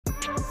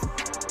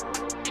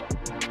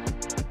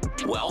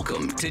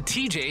Welcome to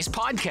TJ's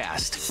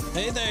podcast.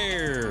 Hey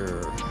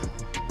there.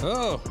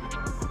 Oh,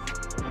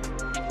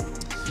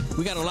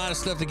 we got a lot of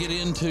stuff to get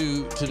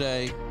into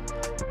today.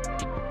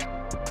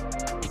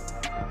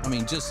 I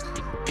mean, just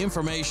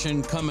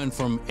information coming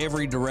from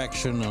every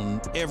direction on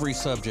every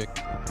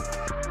subject.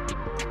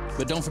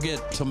 But don't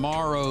forget,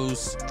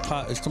 tomorrow's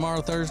is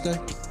tomorrow Thursday?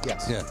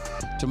 Yes. Yeah.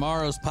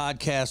 Tomorrow's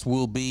podcast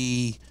will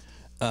be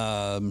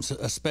a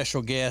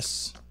special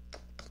guest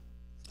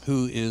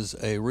who is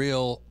a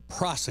real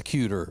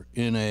prosecutor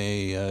in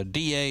a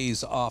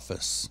DA's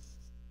office,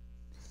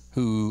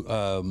 who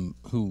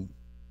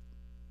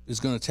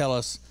is going to tell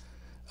us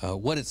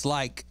what it's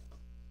like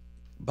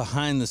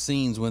behind the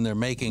scenes when they're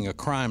making a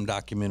crime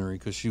documentary,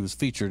 because she was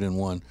featured in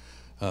one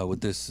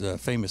with this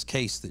famous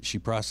case that she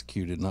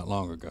prosecuted not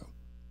long ago.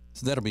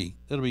 So that'll be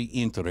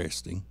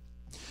interesting.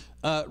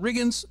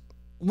 Riggins,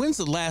 when's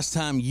the last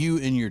time you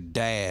and your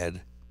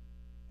dad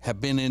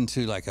have been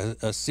into like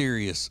a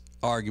serious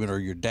argument, or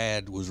your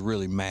dad was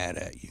really mad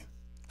at you?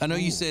 I know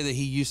you say that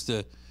he used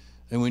to,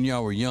 and when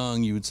y'all were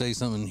young, you would say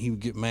something, he would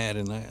get mad,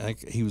 and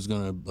he was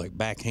going to like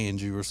backhand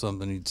you or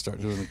something. He'd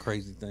start doing a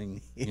crazy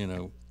thing, you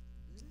know,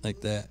 like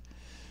that.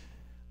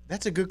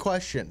 That's a good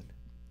question.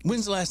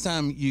 When's the last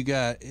time you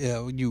got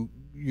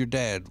your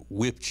dad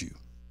whipped you?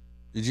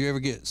 Did you ever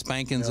get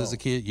spankings as a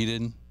kid? You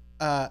didn't?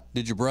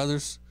 Did your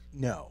brothers?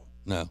 No.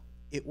 No.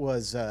 It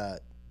was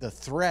the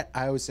threat.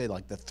 I always say,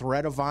 like, the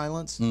threat of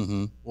violence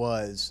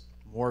was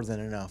more than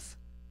enough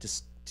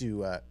just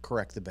to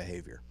correct the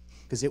behavior,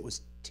 because it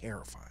was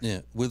terrifying. Yeah,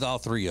 with all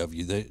three of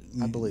you,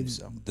 I believe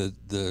so.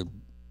 The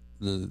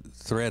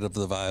threat of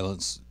the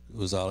violence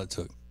was all it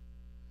took.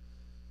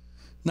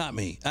 Not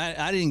me.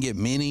 I didn't get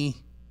many.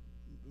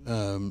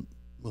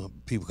 Well,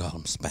 people call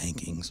them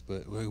spankings,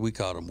 but we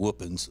called them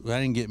whoopings. I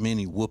didn't get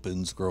many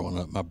whoopings growing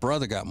up. My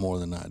brother got more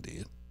than I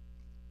did.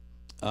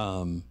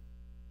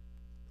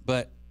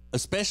 But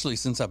especially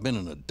since I've been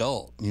an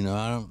adult, you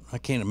know, I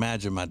can't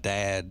imagine my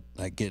dad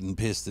like getting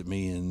pissed at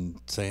me and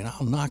saying,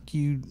 "I'll knock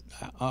you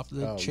off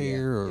the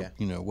chair," or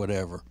you know,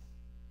 whatever.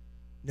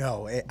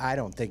 No, I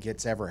don't think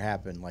it's ever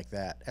happened like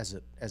that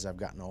as I've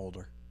gotten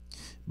older.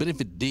 But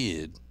if it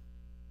did,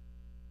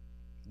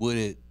 would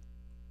it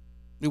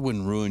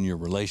wouldn't ruin your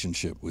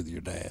relationship with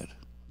your dad,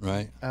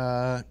 right?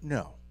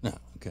 No. No,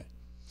 okay.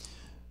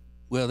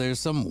 Well,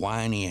 there's some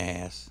whiny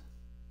ass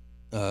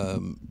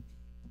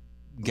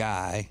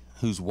guy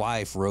whose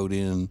wife wrote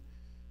in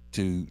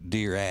to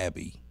Dear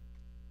Abby,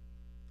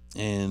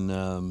 and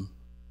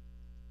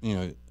you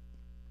know,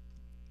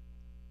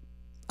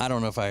 I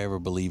don't know if I ever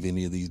believe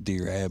any of these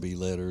Dear Abby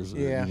letters or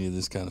any of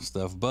this kind of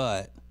stuff,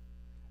 but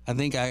I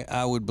think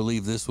I would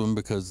believe this one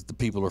because the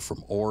people are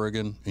from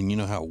Oregon, and you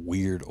know how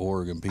weird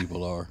Oregon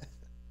people are.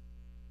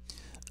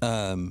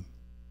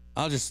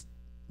 I'll just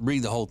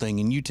read the whole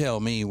thing, and you tell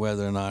me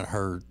whether or not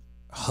her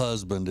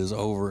husband is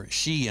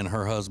she and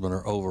her husband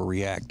are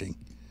overreacting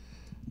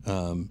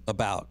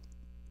about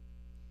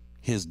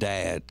his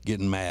dad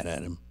getting mad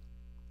at him.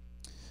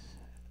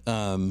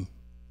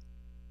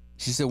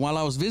 She said, "While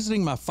I was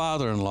visiting my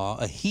father-in-law,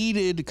 a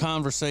heated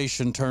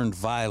conversation turned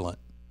violent.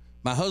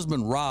 My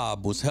husband,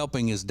 Rob, was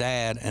helping his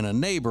dad and a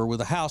neighbor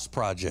with a house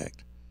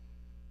project.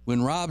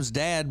 When Rob's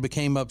dad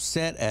became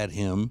upset at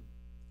him,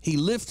 he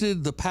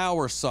lifted the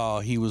power saw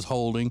he was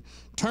holding,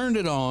 turned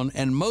it on,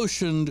 and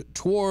motioned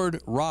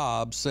toward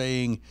Rob,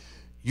 saying,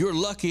 'You're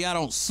lucky I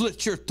don't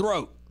slit your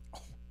throat.'"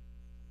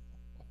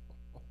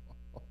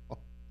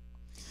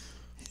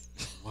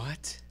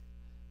 What?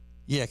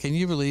 Yeah, can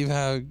you believe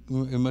how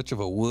much of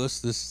a wuss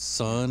this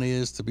son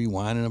is to be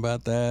whining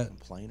about that?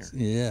 Complainer.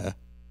 Yeah.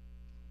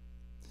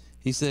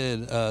 He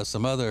said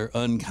some other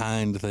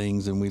unkind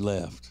things, and we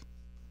left.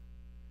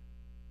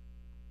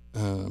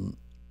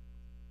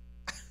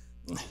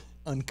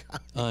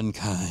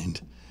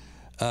 Unkind.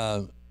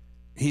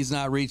 He's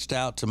not reached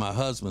out to my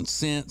husband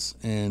since,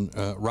 and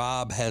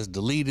Rob has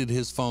deleted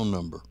his phone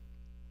number.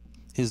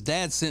 His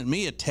dad sent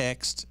me a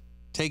text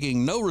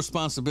taking no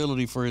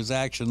responsibility for his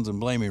actions and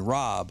blaming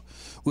Rob,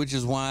 which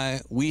is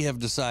why we have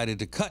decided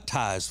to cut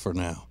ties for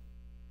now.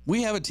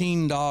 We have a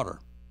teen daughter,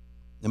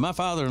 and my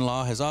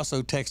father-in-law has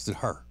also texted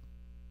her.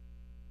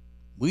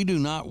 We do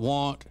not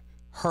want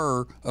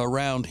her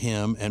around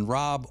him, and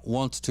Rob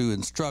wants to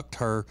instruct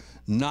her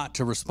not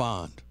to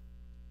respond.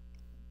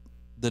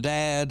 The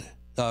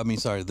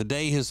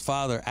day his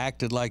father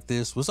acted like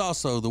this was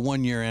also the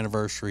 1-year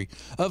anniversary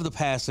of the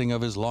passing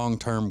of his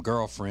long-term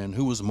girlfriend,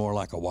 who was more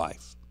like a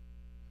wife.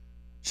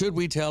 Should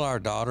we tell our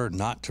daughter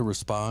not to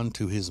respond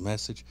to his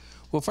message?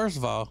 Well, first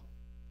of all,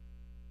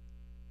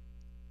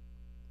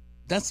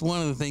 that's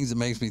one of the things that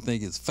makes me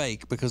think it's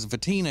fake, because if a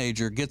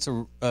teenager gets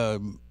a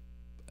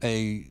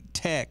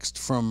text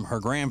from her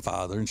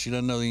grandfather and she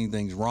doesn't know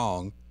anything's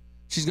wrong,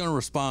 she's going to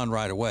respond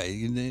right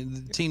away.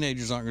 The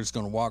teenagers aren't just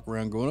going to walk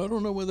around going, "I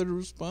don't know whether to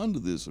respond to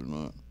this or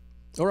not,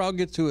 or I'll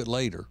get to it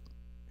later."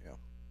 Yeah.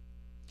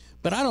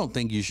 But I don't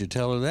think you should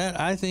tell her that.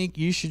 I think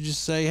you should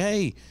just say,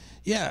 "Hey,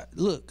 yeah,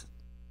 look,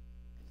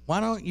 why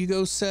don't you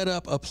go set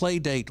up a play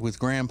date with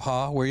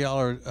Grandpa where y'all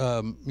are,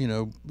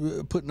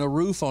 putting a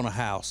roof on a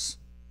house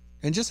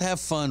and just have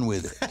fun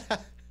with it.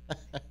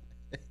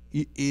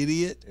 You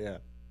idiot. Yeah.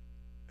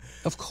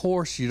 Of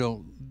course you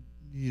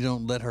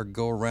don't let her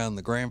go around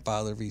the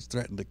grandfather if he's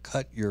threatened to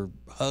cut your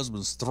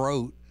husband's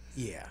throat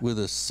with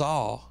a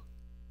saw.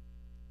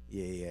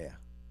 Yeah.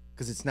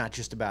 Because it's not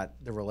just about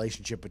the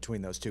relationship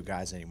between those two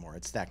guys anymore.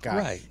 It's that guy.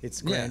 Right.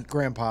 It's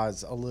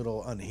grandpa's a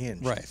little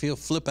unhinged. Right. If he'll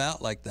flip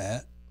out like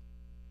that.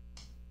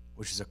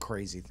 Which is a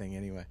crazy thing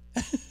anyway.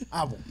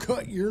 I will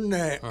cut your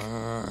neck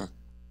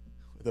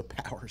with a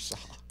power saw.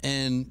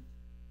 And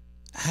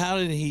how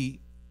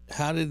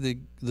did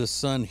the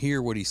son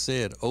hear what he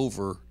said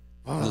over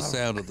the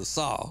sound of the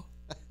saw?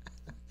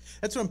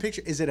 That's what I'm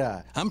picturing. Is it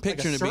I'm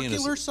picturing like a it being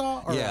circular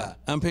saw? Or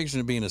I'm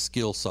picturing it being a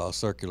skill saw,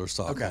 circular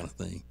saw kind of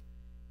thing.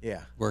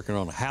 Yeah. Working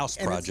on a house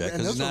project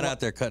because he's not out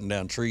there cutting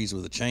down trees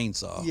with a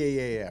chainsaw.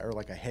 Yeah. Or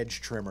like a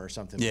hedge trimmer or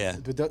something. Yeah.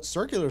 But the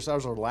circular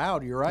saws are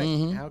loud. You're right.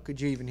 Mm-hmm. How could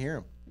you even hear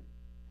them?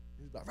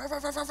 I'll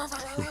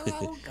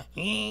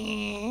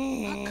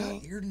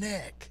cut your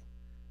neck.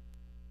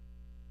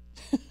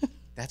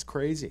 That's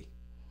crazy.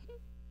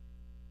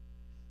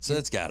 So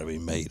that's got to be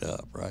made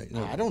up, right?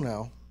 I don't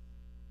know.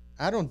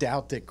 I don't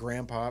doubt that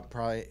Grandpa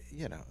probably,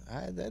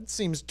 that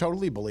seems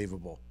totally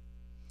believable.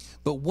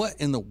 But what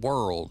in the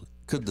world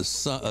could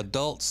the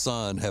adult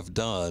son have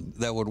done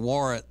that would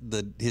warrant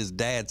his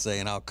dad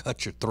saying, "I'll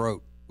cut your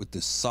throat with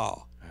this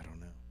saw"? I don't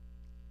know.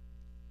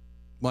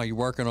 While you're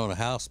working on a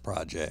house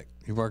project,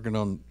 you're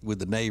working with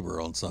the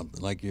neighbor on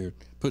something, like you're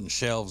putting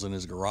shelves in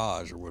his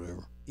garage or whatever.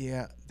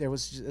 Yeah, there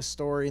was a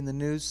story in the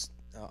news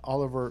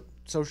all over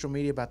social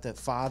media about that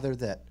father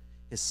that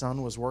his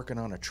son was working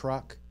on a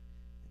truck,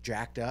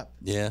 jacked up.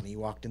 Yeah. And he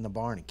walked in the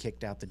barn and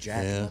kicked out the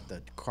jack and let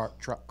the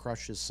truck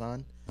crush his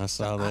son. I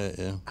saw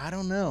that, I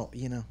don't know,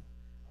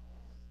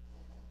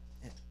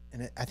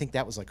 And I think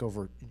that was like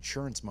over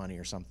insurance money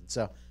or something.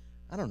 So,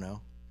 I don't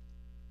know.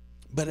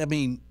 But, I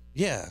mean,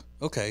 yeah,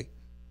 okay.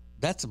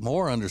 That's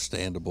more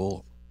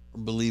understandable,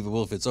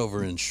 believable if it's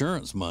over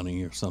insurance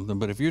money or something.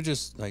 But if you're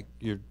just like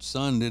your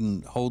son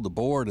didn't hold the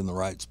board in the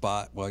right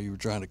spot while you were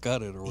trying to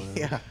cut it or whatever.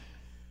 Yeah.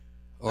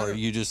 Or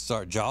you just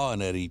start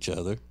jawing at each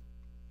other.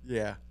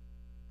 Yeah.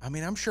 I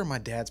mean, I'm sure my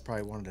dad's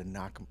probably wanted to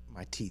knock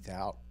my teeth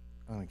out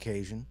on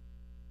occasion,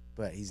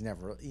 but he's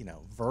never,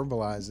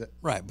 verbalized it.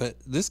 Right. But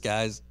this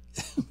guy's,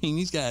 I mean,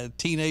 he's got a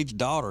teenage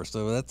daughter,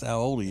 so that's how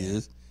old he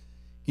is.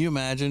 Can you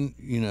imagine,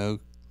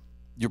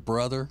 your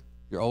brother,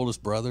 your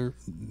oldest brother,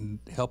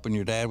 helping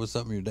your dad with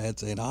something, your dad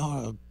saying,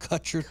 "Oh, I'll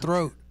cut your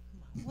throat."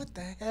 What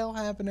the hell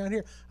happened out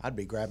here? I'd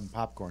be grabbing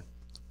popcorn.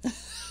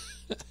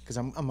 Because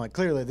I'm like,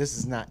 clearly this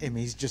is not,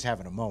 he's just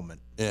having a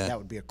moment. Yeah. That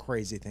would be a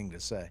crazy thing to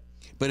say.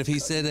 But if he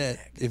said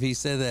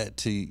that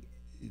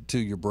to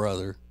your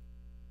brother,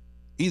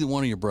 either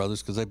one of your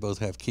brothers, because they both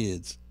have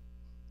kids,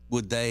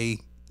 would they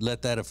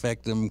let that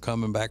affect them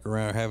coming back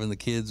around, having the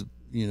kids,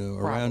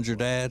 around your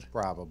dad?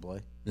 Probably.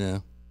 Yeah.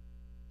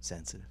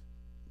 Sensitive.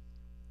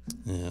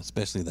 Yeah,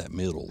 especially that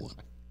middle one.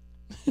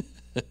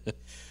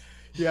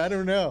 Yeah, I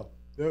don't know.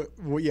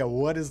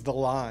 What is the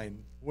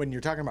line when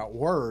you're talking about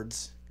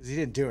words? Because he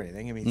didn't do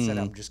anything. I mean, he said,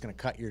 "I'm just going to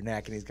cut your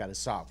neck," and he's got a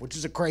saw, which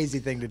is a crazy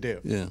thing to do.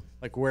 Yeah.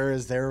 Like, where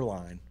is their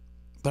line?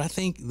 But I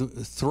think the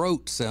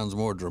throat sounds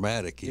more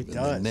dramatic even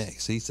than neck.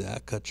 He said, "I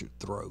cut your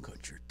throat."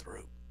 Cut your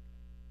throat.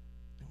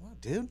 Well,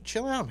 dude,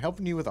 chill out. I'm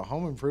helping you with a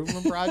home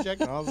improvement project,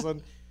 and all of a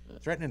sudden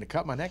threatening to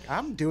cut my neck.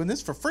 I'm doing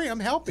this for free.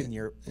 I'm helping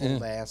your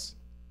old ass.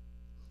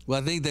 Well,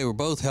 I think they were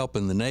both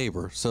helping the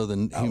neighbor, so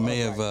then he may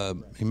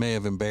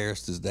have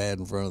embarrassed his dad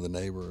in front of the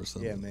neighbor or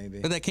something. Yeah, maybe.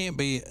 But that can't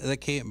be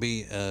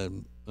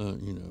an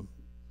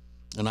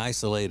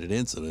isolated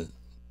incident.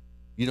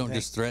 You don't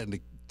just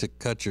threaten to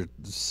cut your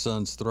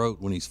son's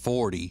throat when he's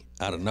 40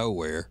 out of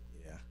nowhere.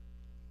 Yeah.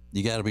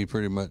 You got to be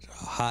pretty much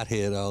a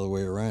hothead all the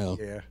way around.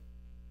 Yeah.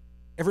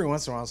 Every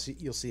once in a while,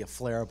 you'll see a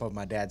flare up of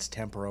my dad's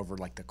temper over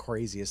like the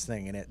craziest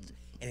thing, and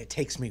it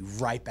takes me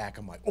right back.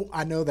 I'm like, oh,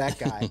 I know that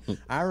guy.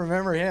 I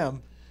remember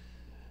him.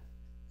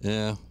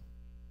 Yeah.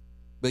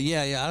 But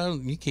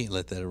you can't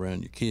let that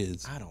around your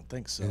kids. I don't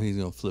think so. And he's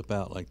going to flip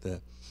out like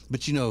that.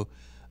 But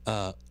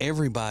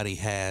everybody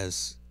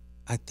has,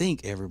 I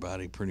think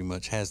everybody pretty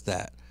much has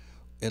that,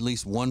 at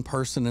least one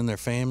person in their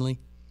family.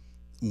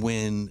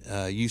 When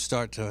you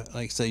start to,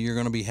 like, say you're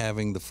going to be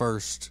having the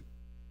first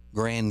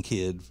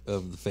grandkid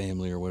of the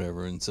family or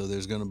whatever, and so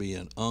there's going to be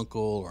an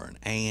uncle or an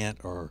aunt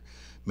or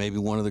maybe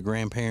one of the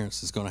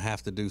grandparents is going to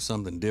have to do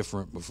something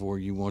different before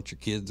you want your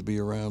kids to be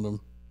around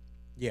them.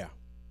 Yeah.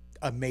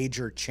 A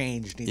major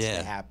change needs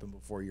to happen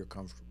before you're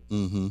comfortable.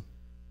 Mm-hmm.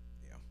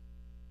 Yeah.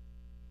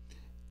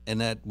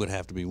 And that would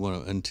have to be one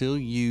of, until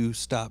you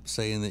stop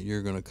saying that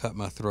you're going to cut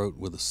my throat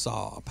with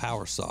a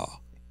power saw,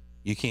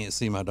 you can't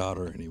see my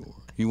daughter anymore.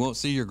 You won't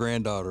see your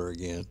granddaughter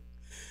again.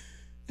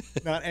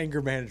 Not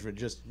anger management,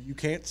 just you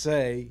can't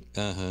say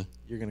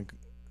you're going to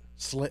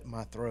slit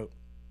my throat,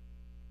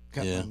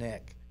 cut my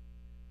neck.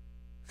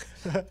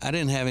 I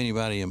didn't have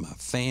anybody in my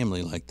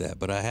family like that,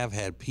 but I have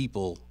had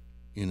people,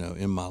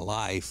 in my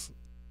life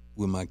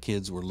when my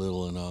kids were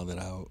little and all that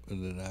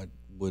I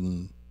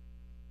wouldn't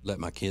let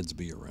my kids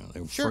be around. They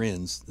were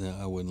friends.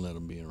 I wouldn't let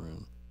them be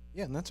around.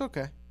 Yeah, and that's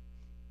okay.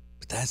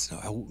 But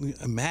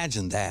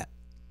imagine that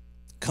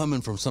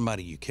coming from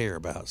somebody you care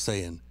about,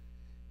 saying,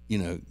 you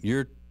know,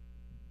 you're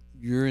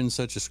in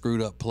such a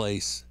screwed up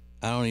place.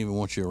 I don't even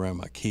want you around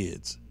my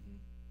kids.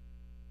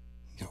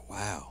 You know,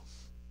 wow.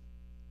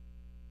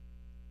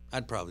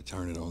 I'd probably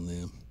turn it on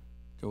them.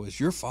 Go, it's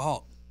your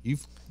fault.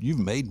 You've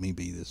made me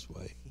be this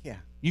way. Yeah.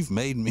 You've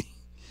made me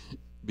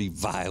be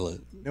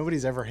violent.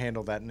 Nobody's ever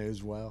handled that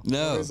news well.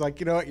 No. It's like,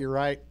 you know what, you're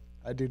right.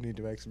 I do need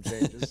to make some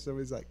changes.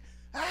 Somebody's like,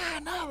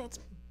 no, that's...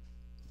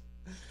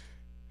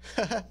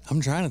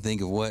 I'm trying to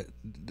think of what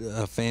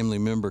a family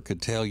member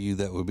could tell you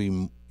that would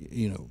be,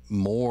 you know,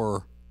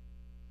 more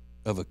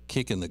of a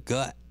kick in the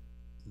gut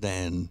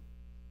than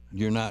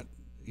you're not,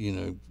 you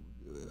know,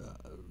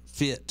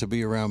 fit to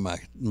be around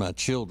my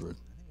children.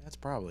 I think that's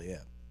probably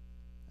it.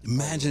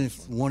 Imagine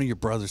if one of your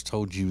brothers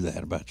told you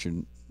that about your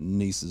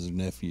nieces or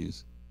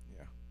nephews.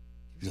 Yeah.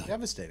 You'd be like,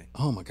 Devastating.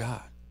 oh my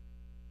God.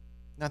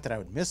 Not that I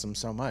would miss them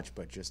so much,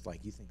 but just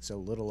like, you think so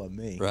little of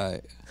me.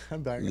 Right.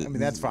 I'm back. I mean,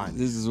 that's fine.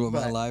 This is what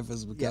my But, life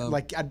has become. Yeah,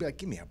 like, I'd be like,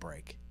 give me a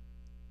break.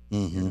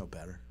 Mhm. You're no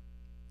better.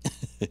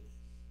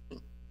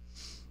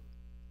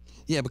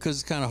 Yeah, because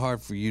it's kind of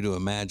hard for you to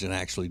imagine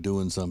actually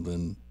doing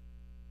something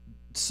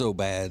so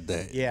bad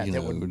that, Yeah, you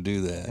that know, would would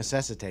do that.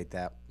 Necessitate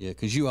that. Yeah,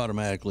 because you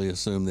automatically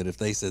assume that if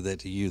they said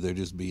that to you, they're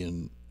just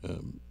being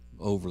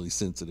overly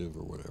sensitive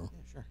or whatever.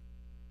 Yeah,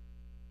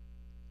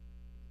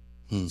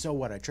 sure. So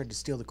what? I tried to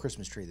steal the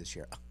Christmas tree this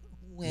year.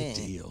 Good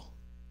deal.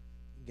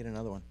 Get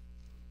another one.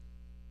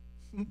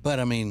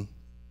 But I mean,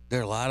 there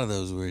are a lot of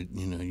those where,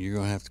 you know, you're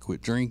going to have to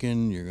quit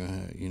drinking. You're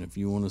going to, you know, if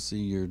you want to see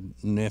your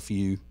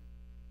nephew.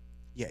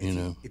 Yeah,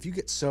 if you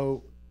get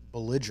so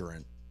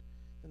belligerent,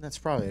 then that's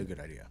probably a good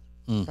idea.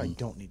 Probably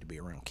don't need to be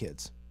around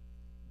kids.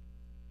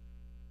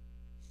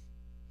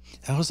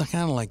 I was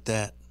kind of like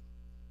that.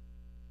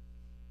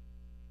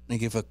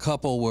 Like if a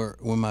couple were,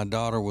 when my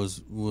daughter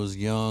was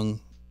young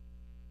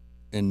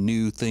and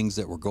knew things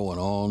that were going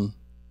on,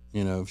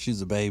 you know, if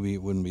she's a baby,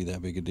 it wouldn't be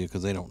that big a deal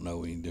because they don't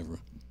know any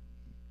different.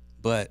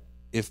 But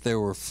if there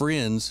were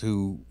friends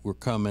who were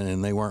coming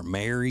and they weren't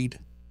married,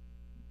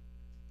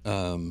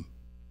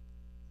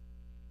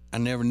 I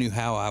never knew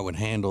how I would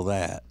handle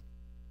that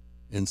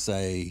and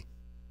say,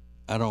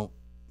 I don't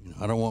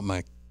want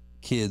my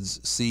kids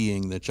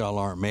seeing that y'all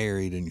aren't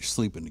married and you're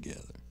sleeping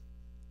together.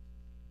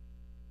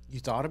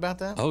 You thought about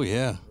that? Oh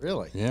yeah.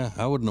 Really? Yeah.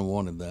 I wouldn't have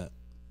wanted that.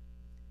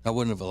 I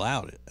wouldn't have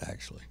allowed it,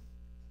 actually.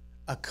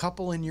 A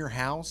couple in your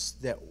house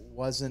that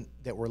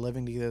were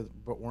living together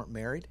but weren't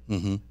married?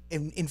 Mm-hmm.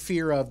 In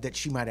fear of that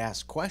she might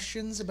ask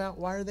questions about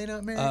why are they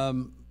not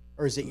married?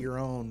 Or is it your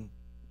own?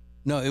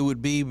 No, it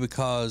would be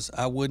because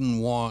I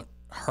wouldn't want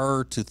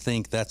her to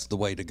think that's the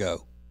way to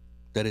go,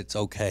 that it's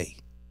okay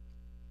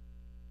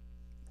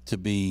to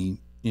be,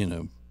 you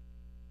know,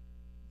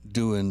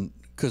 doing,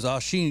 because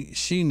all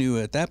she knew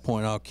at that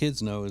point, all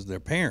kids know is their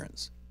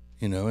parents,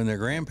 you know, and their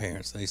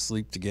grandparents. They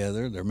sleep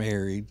together, they're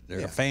married,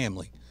 they're a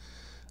family.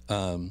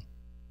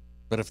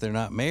 But if they're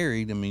not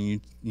married, I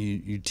mean,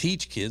 you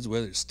teach kids,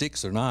 whether it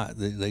sticks or not,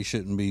 they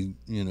shouldn't be,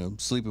 you know,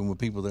 sleeping with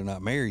people they're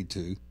not married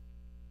to.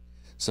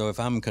 So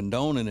if I'm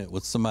condoning it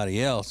with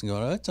somebody else and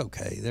going, oh, it's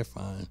okay, they're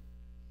fine,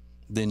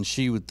 then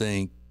she would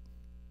think,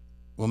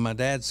 well, my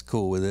dad's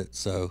cool with it,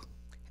 so.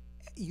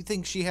 You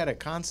think she had a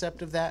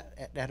concept of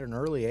that at an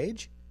early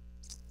age?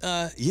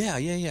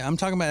 Yeah. I'm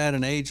talking about at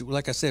an age,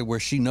 like I said, where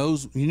she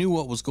knew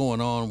what was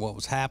going on, what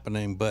was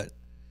happening, but,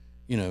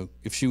 you know,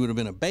 if she would have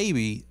been a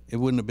baby, it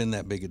wouldn't have been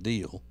that big a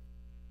deal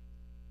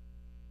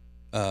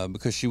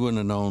because she wouldn't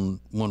have known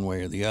one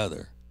way or the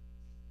other.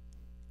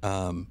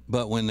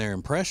 But when they're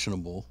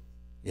impressionable,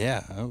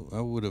 yeah,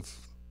 I would have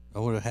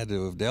had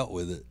to have dealt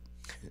with it,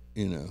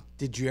 you know.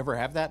 Did you ever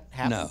have that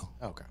happen? No.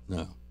 Okay.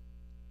 No.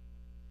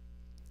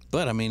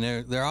 But I mean,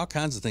 there are all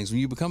kinds of things. When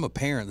you become a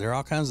parent, there are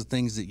all kinds of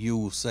things that you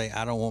will say,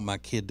 I don't want my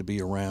kid to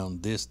be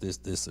around this,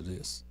 or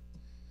this,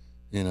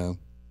 you know.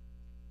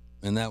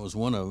 And that was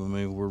one of them. I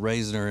mean, we're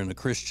raising her in a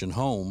Christian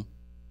home,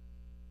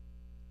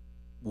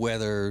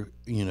 whether,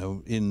 you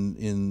know,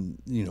 in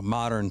you know,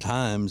 modern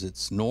times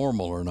it's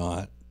normal or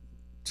not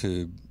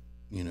to,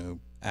 you know,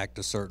 act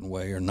a certain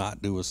way or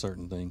not do a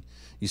certain thing.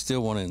 You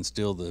still want to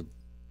instill the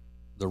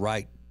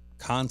right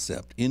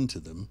concept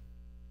into them.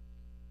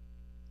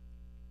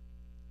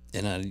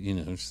 And I, you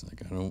know, it's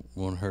like, I don't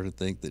want her to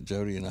think that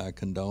Jody and I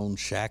condone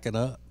shacking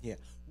up. Yeah.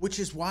 Which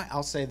is why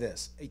I'll say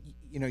this.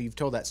 You know, you've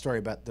told that story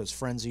about those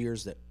friends of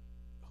yours that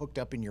hooked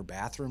up in your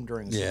bathroom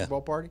during a Super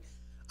Bowl party.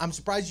 I'm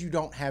surprised you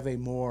don't have a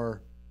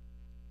more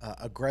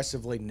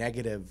aggressively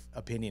negative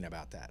opinion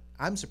about that.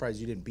 I'm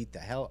surprised you didn't beat the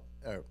hell,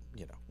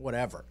 you know,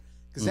 whatever.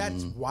 Because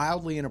that's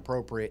wildly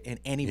inappropriate in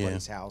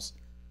anybody's house,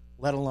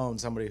 let alone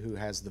somebody who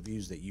has the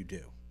views that you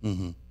do.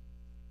 Mm-hmm.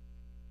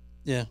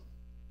 Yeah.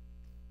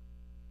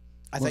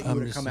 I think you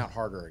would have come out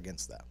harder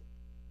against that.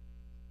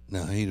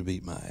 No, he'd have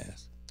beat my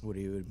ass. Would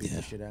he beat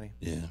the shit out of you?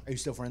 Yeah. Are you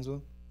still friends with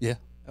him? Yeah.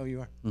 Oh,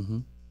 you are?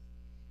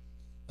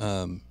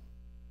 Mm-hmm.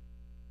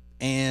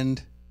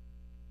 And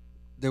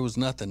there was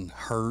nothing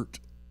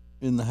hurt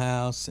in the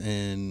house,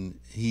 and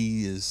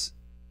he is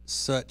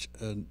such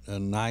a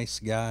nice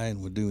guy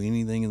and would do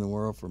anything in the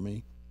world for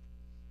me.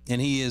 And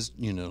he is,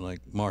 you know, like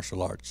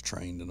martial arts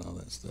trained and all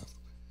that stuff.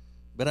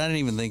 But I didn't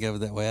even think of it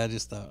that way. I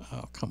just thought,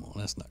 oh, come on,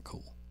 that's not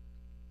cool.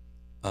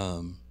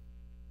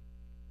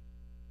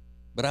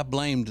 But I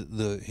blamed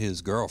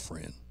his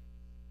girlfriend.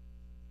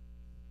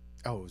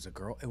 Oh, it was a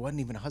girl? It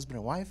wasn't even a husband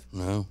and wife?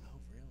 No. Oh,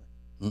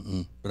 really?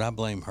 Mm-mm. But I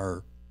blame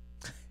her.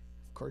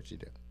 Of course you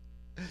do.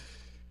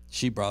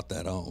 She brought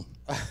that on.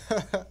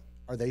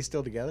 Are they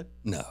still together?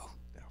 No.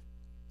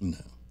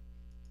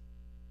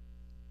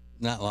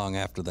 Not long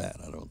after that,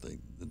 I don't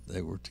think that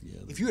they were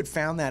together. If you had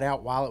found that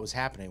out while it was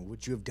happening,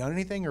 would you have done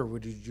anything, or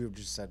would you have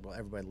just said, well,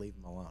 everybody leave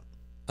him alone?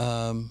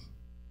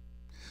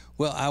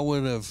 Well, I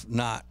would have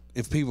not,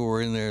 if people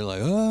were in there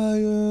like, oh,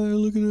 yeah,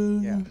 look at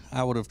it. Yeah.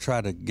 I would have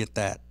tried to get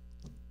that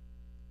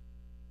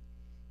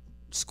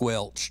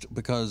squelched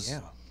because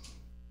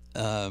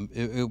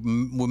it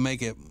would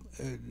make it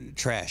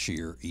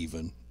trashier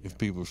even if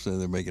people say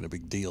they're making a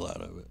big deal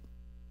out of it.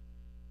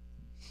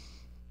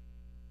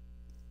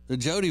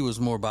 Jody was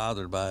more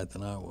bothered by it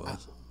than I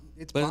was.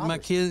 But my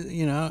kids,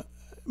 you know,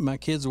 my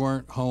kids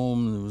weren't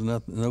home. There was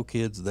nothing, no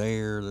kids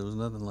there. There was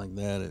nothing like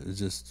that. It was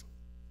just,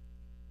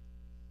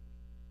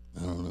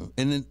 I don't know.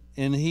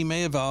 And he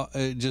may have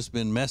just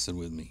been messing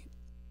with me.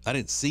 I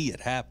didn't see it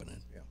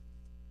happening. Yeah.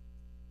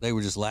 They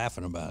were just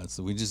laughing about it.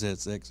 So we just had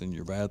sex in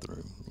your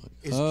bathroom. Like,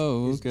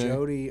 is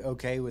Jody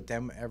okay with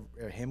him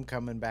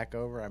coming back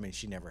over? I mean,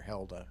 she never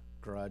held a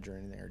grudge or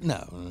anything. Or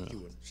no,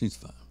 she's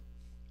fine.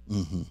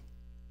 Mm-hmm.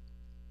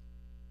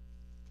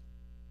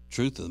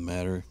 Truth of the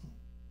matter,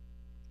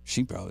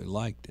 she probably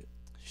liked it.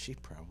 She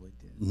probably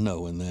did.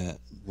 Knowing that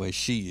way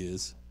she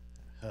is.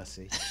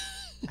 Hussy.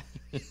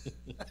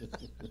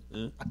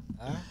 All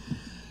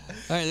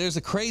right, there's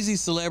a crazy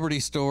celebrity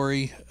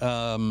story.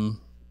 And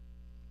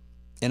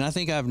I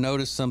think I've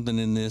noticed something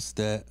in this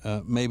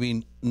that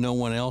maybe no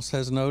one else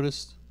has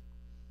noticed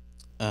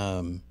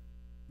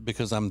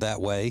because I'm that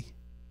way.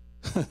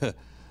 But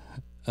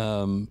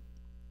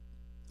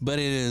it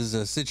is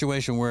a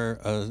situation where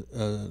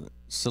a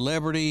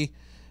celebrity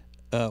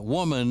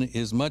woman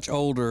is much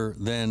older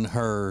than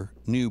her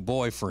new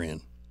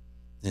boyfriend,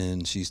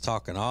 and she's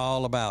talking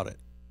all about it.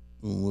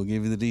 We'll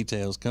give you the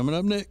details coming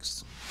up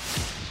next.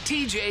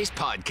 TJ's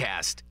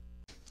Podcast.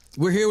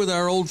 We're here with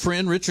our old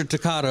friend, Richard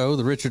Toccato,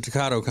 the Richard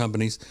Toccato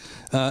Companies.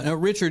 Now,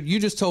 Richard, you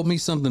just told me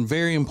something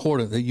very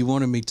important that you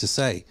wanted me to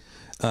say,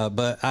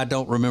 but I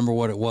don't remember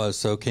what it was,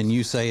 so can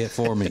you say it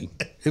for me?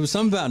 It was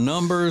something about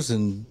numbers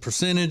and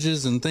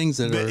percentages and things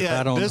that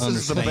I don't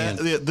understand.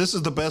 This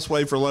is the best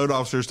way for loan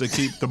officers to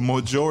keep the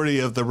majority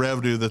of the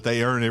revenue that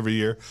they earn every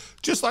year,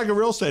 just like a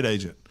real estate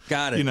agent.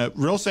 Got it. You know,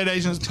 real estate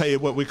agents pay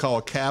what we call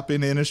a cap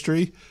in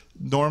industry.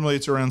 Normally,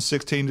 it's around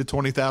 $16,000 to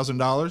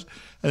 $20,000,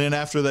 and then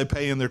after they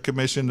pay in their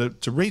commission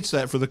to reach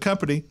that for the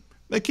company,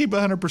 they keep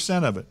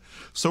 100% of it.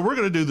 So we're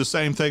going to do the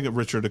same thing at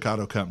Richard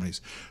Toccato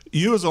Companies.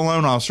 You as a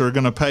loan officer are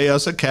going to pay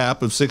us a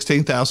cap of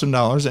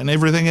 $16,000, and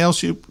everything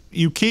else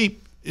you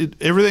keep.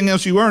 Everything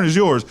else you earn is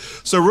yours.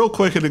 So real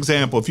quick, an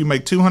example: if you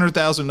make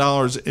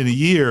 $200,000 in a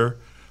year,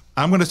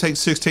 I'm going to take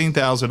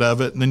 $16,000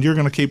 of it, and then you're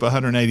going to keep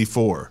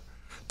 $184,000.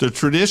 The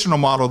traditional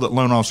model that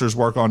loan officers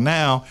work on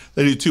now,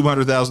 they do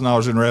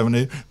 $200,000 in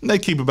revenue, and they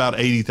keep about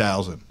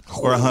 $80,000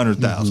 or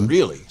 $100,000.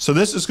 Really? So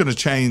this is going to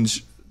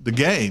change the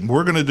game.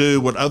 We're going to do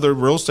what other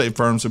real estate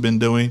firms have been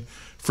doing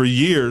for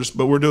years,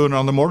 but we're doing it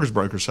on the mortgage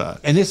broker side.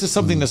 And this is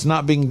something that's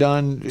not being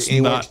done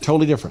anywhere. It's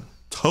totally different.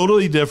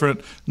 Totally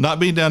different, not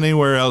being done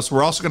anywhere else.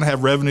 We're also going to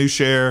have revenue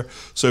share.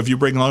 So if you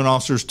bring loan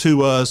officers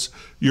to us,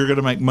 you're going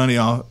to make money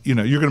on, you're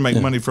going to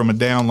make money from a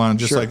downline,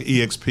 just like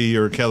EXP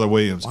or Keller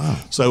Williams. Wow.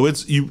 So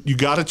it's you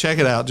got to check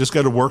it out. Just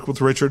go to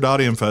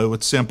workwithrichard.info.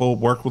 It's simple,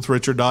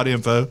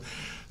 workwithrichard.info.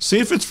 See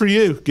if it's for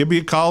you. Give me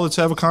a call. Let's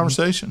have a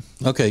conversation.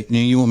 Okay.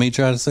 You want me to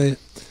try to say it?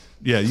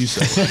 Yeah, you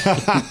say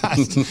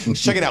it.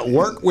 Check it out,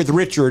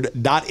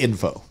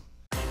 workwithrichard.info.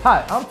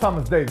 Hi, I'm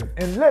Thomas Davis,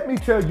 and let me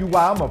tell you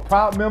why I'm a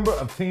proud member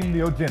of Team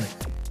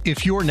Neogenics.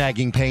 If your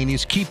nagging pain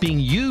is keeping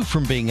you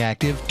from being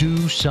active,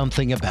 do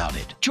something about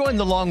it. Join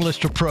the long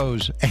list of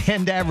pros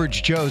and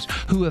average Joes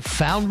who have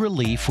found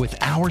relief with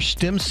our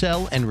stem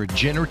cell and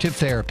regenerative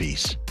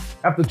therapies.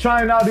 After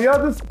trying all the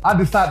others, I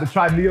decided to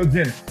try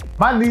Neogenics.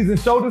 My knees and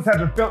shoulders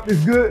haven't felt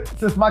this good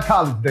since my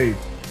college days.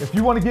 If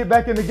you want to get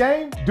back in the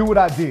game, do what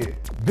I did.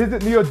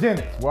 Visit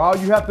Neogenics, where all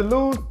you have to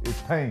lose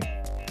is pain.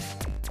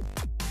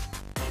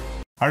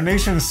 Our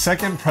nation's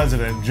second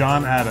president,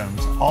 John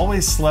Adams,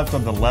 always slept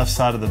on the left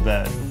side of the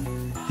bed.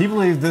 He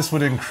believed this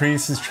would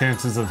increase his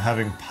chances of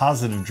having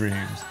positive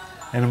dreams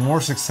and a more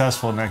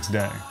successful next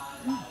day.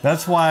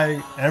 That's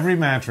why every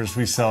mattress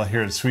we sell here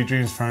at Sweet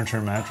Dreams Furniture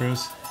and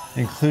Mattress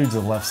includes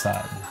a left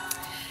side.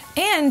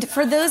 And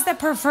for those that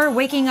prefer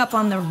waking up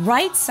on the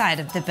right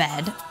side of the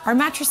bed, our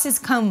mattresses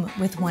come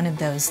with one of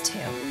those too.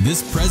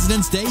 This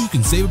President's Day, you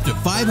can save up to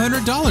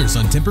 $500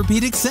 on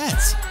Tempur-Pedic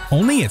sets.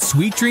 Only at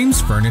Sweet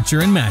Dreams Furniture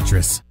and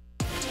Mattress.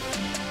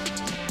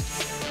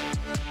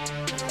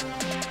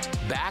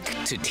 Back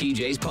to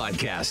TJ's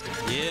Podcast.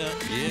 Yeah.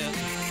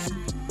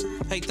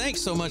 Hey,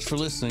 thanks so much for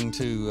listening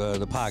to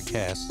the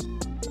podcast.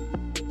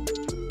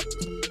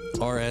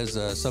 Or as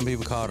some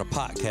people call it, a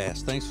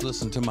podcast. Thanks for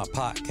listening to my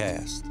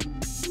podcast.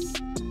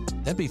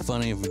 That'd be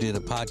funny if we did a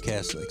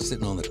podcast like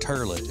sitting on the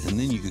turlet, and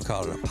then you could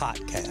call it a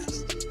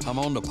podcast. I'm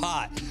on the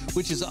pot,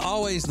 which is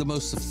always the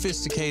most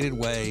sophisticated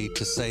way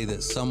to say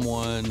that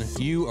someone,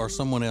 you or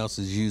someone else,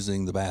 is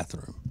using the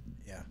bathroom.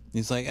 Yeah.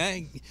 It's like,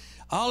 hey,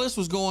 all this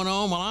was going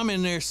on while I'm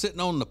in there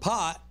sitting on the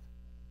pot.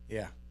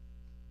 Yeah.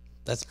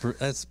 That's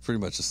pretty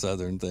much a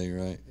Southern thing,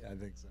 right? Yeah, I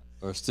think so.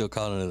 Or still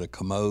calling it a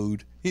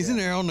commode. He's in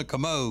there on the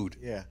commode.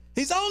 Yeah.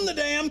 He's on the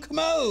damn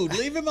commode.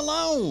 Leave him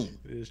alone.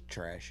 It is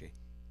trashy.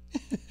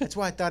 That's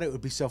why I thought it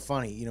would be so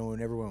funny, you know,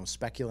 when everyone was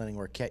speculating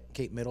where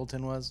Kate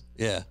Middleton was.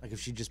 Yeah. Like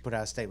if she just put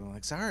out a statement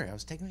like, sorry, I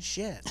was taking a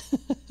shit.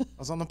 I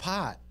was on the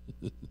pot.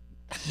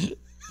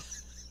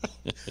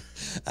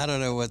 I don't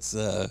know what's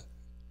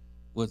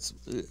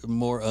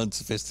more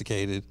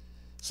unsophisticated,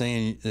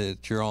 saying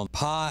that you're on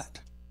pot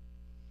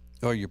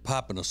or you're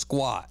popping a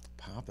squat.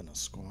 Popping a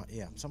squat.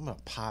 Yeah, something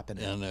about popping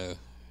it. I know.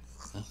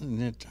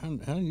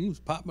 How you was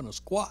popping a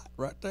squat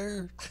right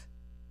there?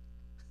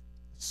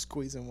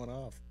 Squeezing one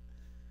off.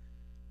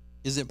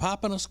 Is it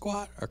popping a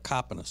squat or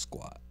copping a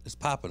squat? It's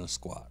popping a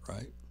squat,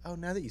 right? Oh,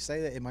 now that you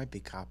say that, it might be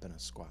copping a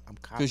squat. I'm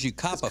copping. Because you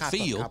cop a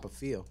feel. Cop a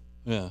feel.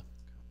 Yeah. Copping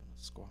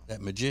a squat.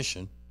 That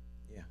magician.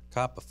 Yeah.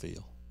 Cop a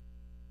feel.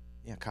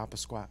 Yeah, cop a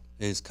squat.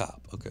 It is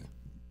cop. Okay.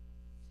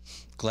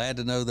 Glad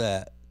to know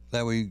that.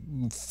 That we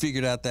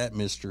figured out that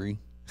mystery.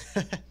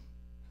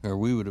 Or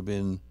we would have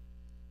been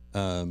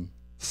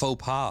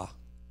faux pas.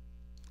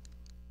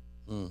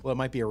 Well, it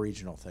might be a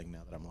regional thing now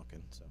that I'm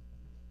looking. So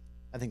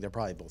I think they're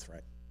probably both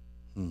right.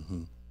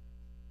 Mm-hmm.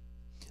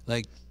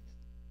 Like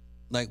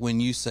when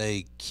you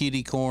say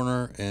kitty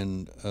corner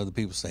and other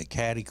people say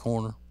catty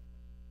corner.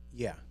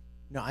 Yeah.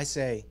 No, I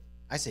say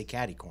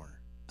catty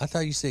corner. I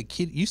thought you said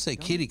kitty. You say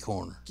kitty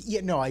corner.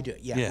 Yeah, no, I do.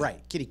 Yeah,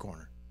 right. Kitty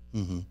corner.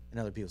 Mm-hmm. And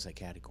other people say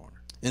catty corner.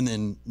 And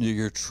then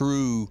your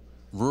true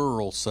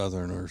rural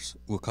Southerners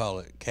will call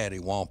it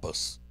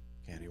cattywampus.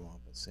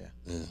 Cattywampus, yeah.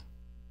 Yeah.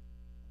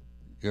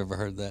 You ever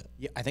heard that?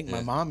 Yeah, I think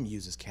my mom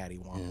uses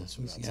cattywampus.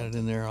 Yeah, she's got it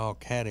in there all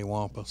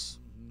cattywampus.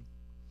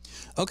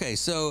 Mm-hmm. Okay,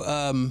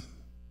 so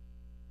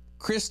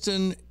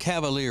Kristen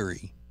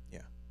Cavallari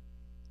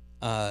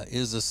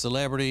is a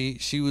celebrity.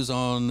 She was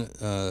on,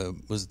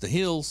 was it The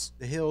Hills?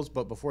 The Hills,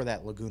 but before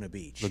that, Laguna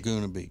Beach.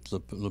 Laguna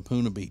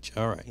Beach.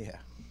 All right. Yeah.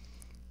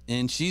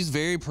 And she's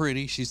very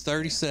pretty. She's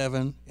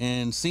 37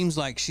 and seems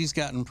like she's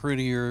gotten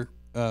prettier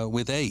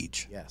with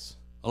age. Yes.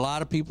 A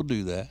lot of people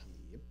do that.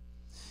 Yep.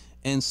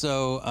 And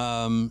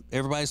so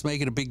everybody's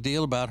making a big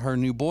deal about her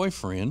new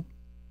boyfriend.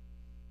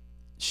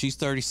 She's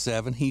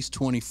 37. He's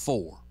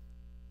 24.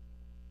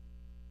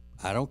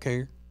 I don't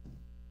care.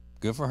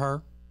 Good for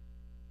her.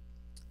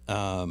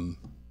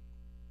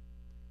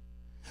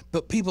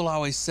 But people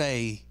always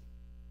say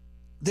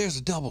there's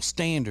a double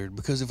standard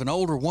because if an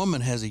older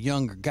woman has a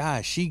younger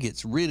guy, she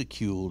gets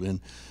ridiculed,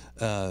 and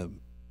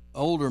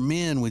older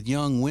men with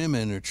young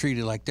women are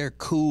treated like they're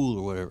cool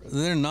or whatever.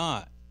 They're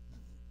not.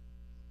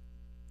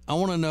 I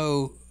want to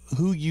know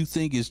who you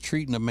think is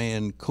treating a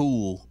man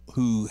cool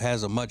who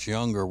has a much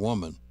younger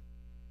woman.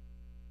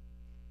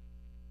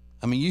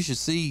 I mean, you should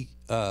see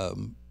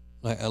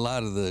like a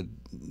lot of the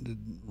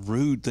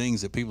rude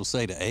things that people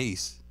say to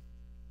Ace,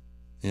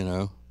 you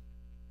know.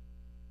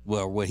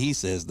 Well, what he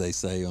says they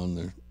say on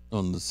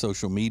the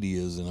social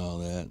medias and all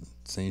that,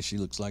 saying she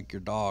looks like your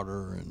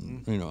daughter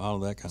and you know all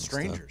that kind of stuff.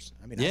 Strangers.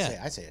 I mean,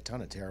 I say a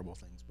ton of terrible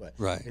things, but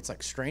it's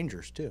like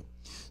strangers too.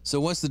 So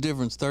what's the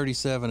difference?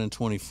 37 and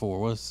 24.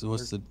 What's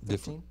the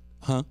difference?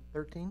 Huh?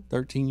 13.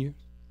 13 years.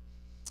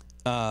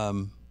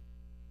 And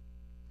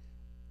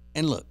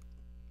look,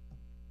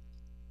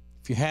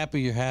 if you're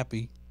happy, you're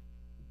happy.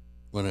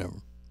 Whatever.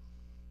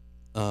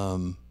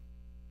 But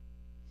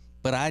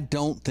I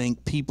don't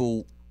think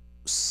people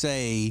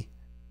say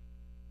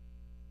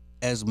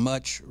as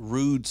much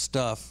rude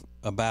stuff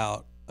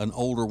about an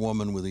older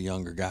woman with a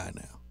younger guy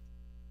now.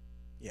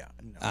 Yeah.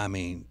 No. I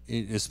mean,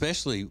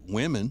 especially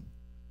women.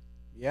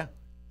 Yeah.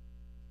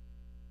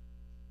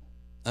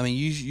 I mean,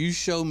 you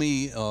show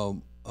me a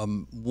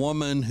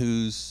woman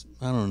who's,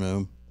 I don't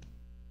know,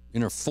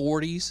 in her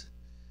 40s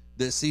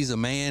that sees a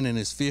man in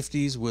his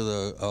 50s with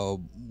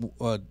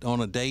on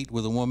a date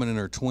with a woman in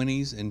her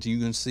 20s, and you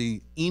can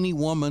see any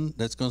woman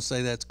that's going to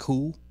say that's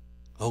cool.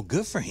 Oh,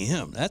 good for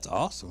him. That's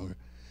awesome.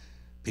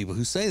 People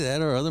who say that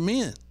are other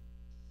men.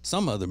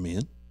 Some other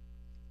men.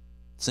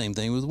 Same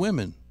thing with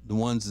women. The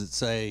ones that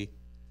say,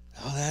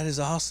 "Oh, that is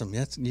awesome.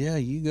 Yeah,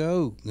 you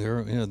go."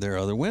 There are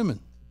other women.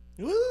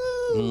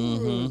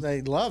 Woo!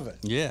 They love it.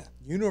 Yeah.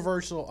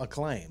 Universal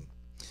acclaim.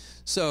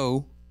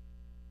 So,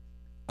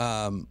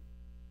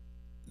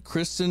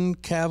 Kristen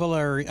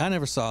Cavallari, I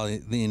never saw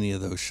any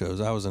of those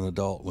shows. I was an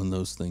adult when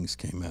those things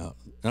came out.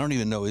 I don't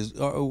even know.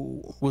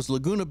 Was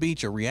Laguna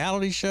Beach a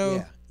reality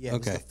show? Yeah. It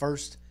was the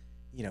first,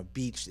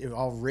 beach. It was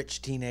all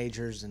rich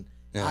teenagers, and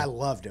I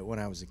loved it when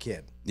I was a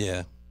kid.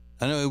 Yeah,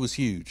 I know it was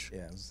huge.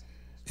 Yeah.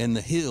 And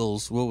The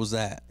Hills, what was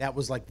that? That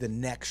was like the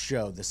next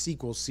show, the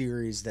sequel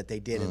series that they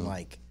did in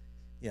like,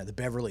 the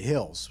Beverly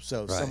Hills.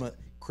 So some of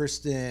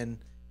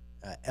Kristen,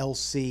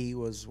 LC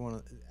was one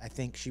of, I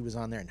think she was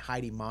on there, and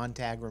Heidi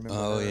Montag, remember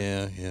her?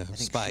 Yeah.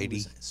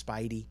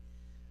 Spidey.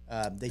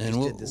 They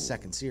just did the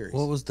second series.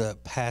 What was the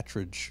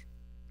Patridge?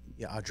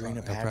 Yeah,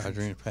 Audrina Patridge.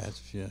 Audrina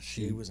Patridge, yeah.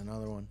 She was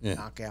another one. Yeah.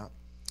 Knockout.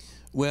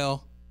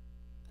 Well,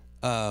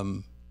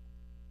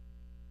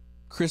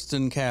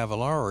 Kristen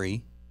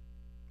Cavallari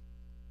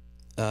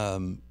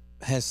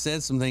has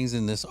said some things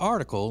in this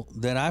article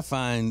that I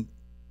find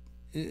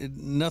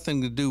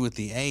nothing to do with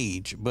the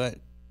age, but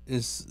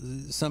it's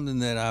something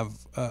that I've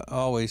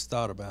always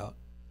thought about.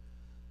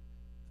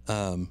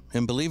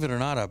 And believe it or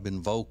not, I've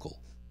been vocal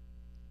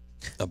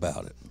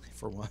about it.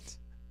 For once.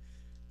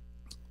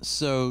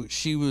 So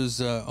she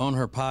was on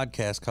her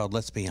podcast called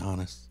Let's Be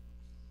Honest.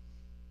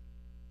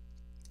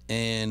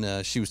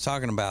 And she was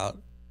talking about,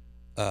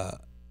 how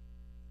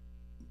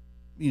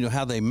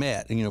they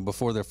met,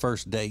 before their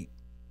first date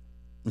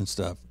and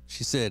stuff.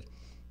 She said,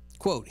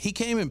 quote, "He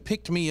came and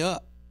picked me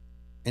up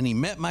and he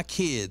met my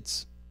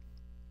kids.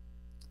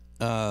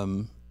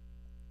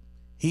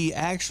 He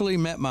actually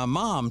met my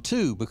mom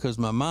too, because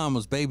my mom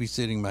was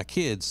babysitting my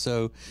kids.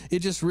 So it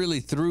just really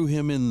threw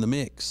him in the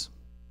mix.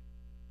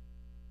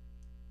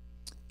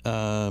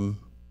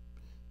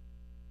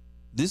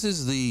 This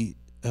is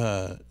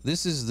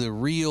the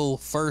real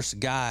first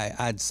guy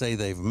I'd say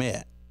they've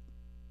met."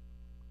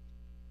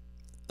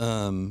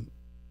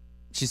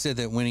 She said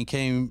that when he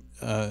came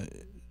to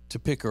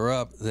pick her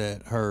up,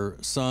 that her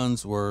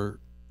sons were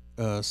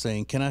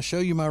saying, "Can I show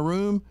you my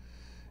room?"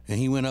 And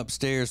he went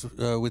upstairs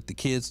with the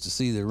kids to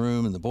see the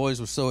room, and the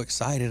boys were so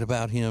excited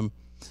about him.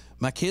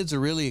 "My kids are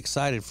really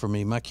excited for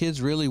me. My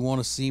kids really want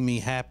to see me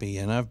happy,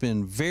 and I've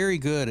been very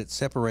good at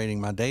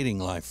separating my dating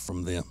life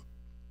from them.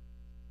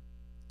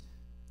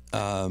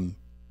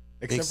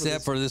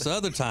 Except for this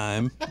other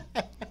time,"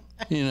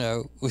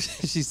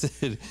 she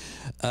said,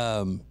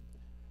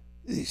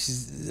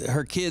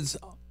 her kids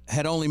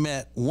had only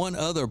met one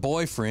other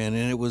boyfriend,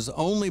 and it was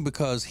only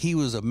because he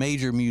was a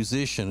major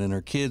musician and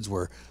her kids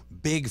were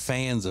big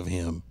fans of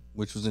him,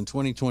 which was in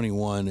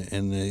 2021,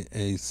 and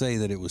they say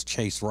that it was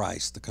Chase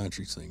Rice, the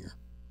country singer.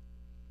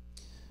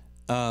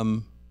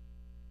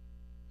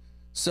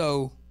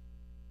 So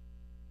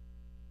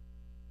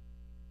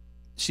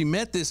she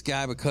met this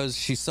guy because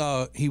she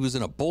saw he was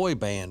in a boy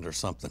band or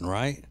something,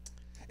 right?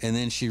 And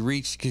then she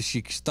reached, because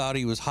she thought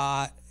he was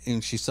hot,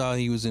 and she saw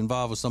he was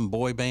involved with some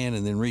boy band,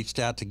 and then reached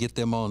out to get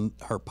them on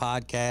her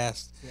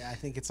podcast. Yeah, I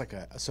think it's like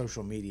a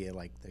social media,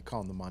 like they call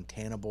them the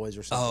Montana Boys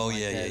or something. Oh, like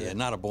yeah, that. yeah.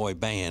 Not a boy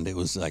band. It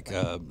was like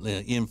a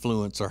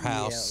influencer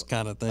house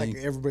kind of thing.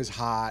 Like everybody's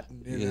hot.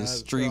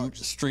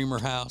 Streamer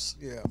house.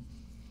 Yeah.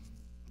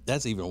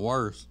 That's even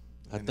worse,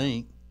 I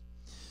think.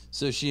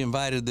 So she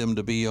invited them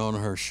to be on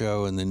her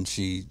show, and then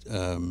she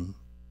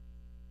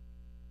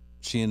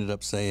ended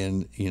up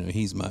saying,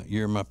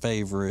 you're my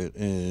favorite,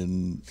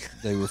 and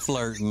they were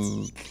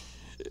flirting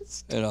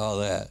and all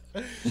that.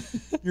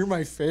 You're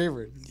my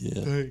favorite.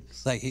 Yeah.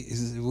 Thanks. Like,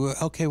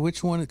 okay,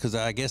 which one? Because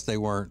I guess they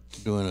weren't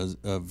doing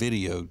a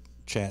video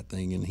chat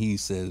thing, and he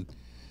said,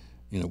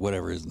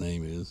 whatever his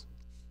name is.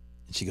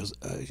 And she goes,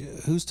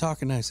 who's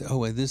talking? I said, oh,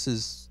 wait, this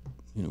is,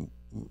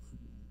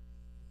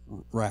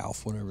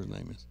 Ralph, whatever his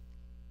name is.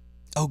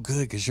 Oh,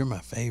 good, because you're my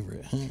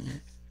favorite.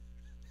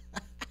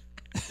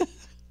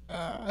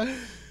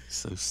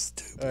 So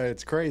stupid.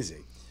 It's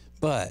crazy.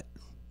 But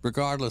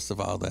regardless of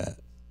all that,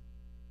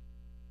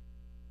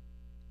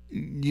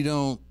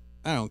 I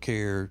don't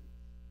care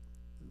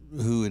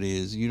who it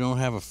is. You don't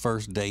have a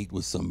first date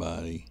with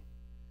somebody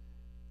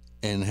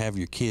and have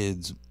your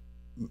kids,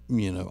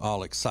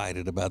 all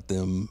excited about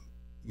them,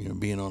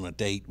 being on a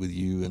date with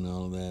you and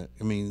all of that.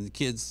 I mean, the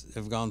kids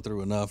have gone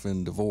through enough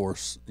in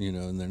divorce,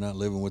 and they're not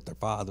living with their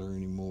father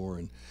anymore.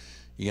 And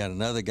you got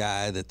another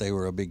guy that they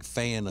were a big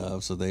fan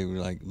of, so they were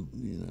like,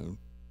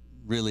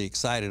 really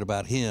excited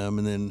about him,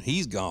 and then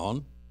he's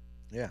gone.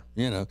 Yeah.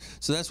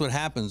 So that's what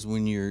happens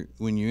when you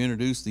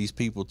introduce these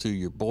people to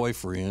your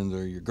boyfriends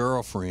or your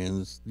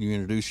girlfriends. You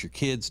introduce your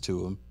kids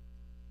to them.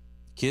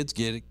 Kids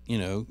get,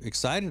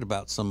 excited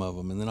about some of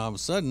them, and then all of a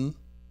sudden,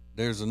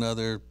 there's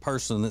another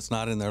person that's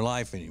not in their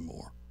life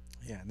anymore.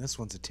 Yeah, and this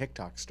one's a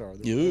TikTok star.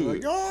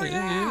 Like, oh,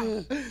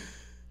 yeah. And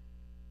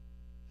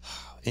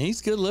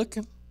he's good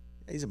looking.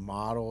 He's a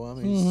model. I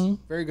mean, he's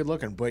very good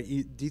looking. But do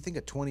you think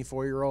a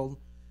 24-year-old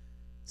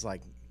is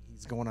like,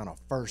 he's going on a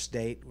first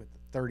date with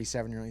a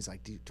 37-year-old? He's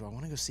like, do I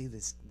want to go see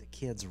the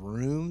kids'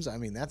 rooms? I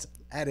mean, that's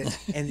at it.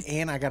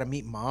 and I got to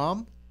meet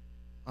mom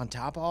on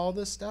top of all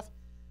this stuff.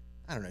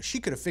 I don't know. She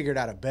could have figured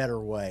out a better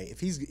way.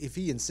 If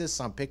he insists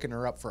on picking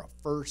her up for a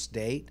first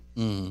date,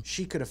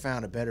 she could have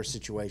found a better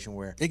situation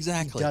where he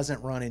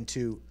doesn't run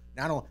into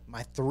not only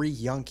my 3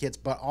 young kids,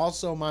 but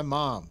also my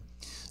mom.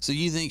 So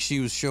you think she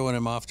was showing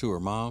him off to her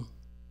mom?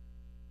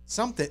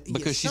 Something.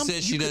 Because she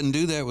says she doesn't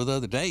do that with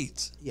other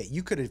dates. Yeah,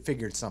 you could have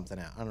figured something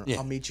out. I don't know. Yeah.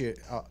 I'll meet you.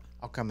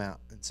 I'll come out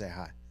and say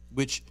hi.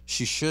 Which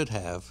she should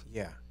have.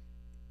 Yeah.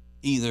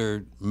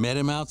 Either met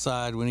him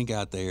outside when he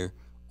got there,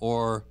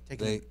 or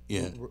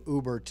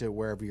Uber to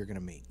wherever you're going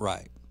to meet.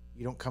 Right.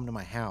 You don't come to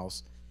my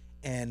house.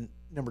 And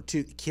number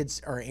two, the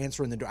kids are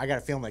answering the door. I got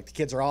a feeling like the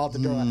kids are all at the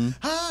door like,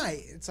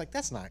 hi. It's like,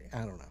 that's not, I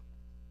don't know.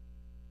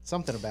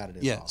 Something about it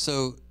is off.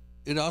 So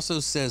it also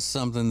says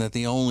something that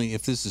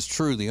if this is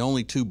true, the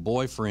only 2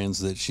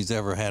 boyfriends that she's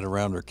ever had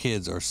around her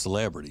kids are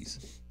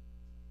celebrities.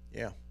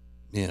 Yeah.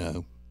 You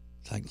know,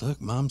 it's like,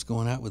 look, mom's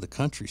going out with a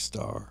country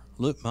star.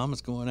 Look,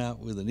 mama's going out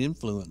with an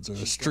influencer,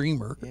 a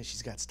streamer.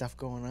 She's got stuff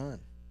going on.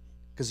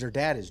 Because her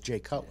dad is Jay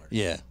Cutler.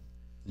 Yeah.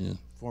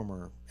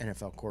 Former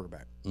NFL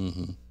quarterback.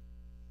 Mm-hmm.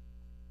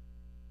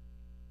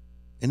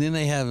 And then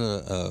they have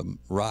a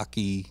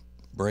rocky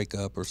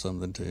breakup or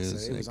something too.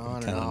 So it was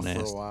on and off for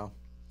a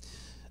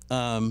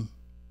while.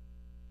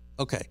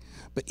 Okay,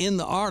 but in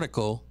the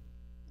article,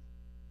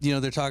 you know,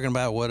 they're talking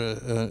about what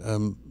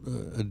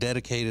a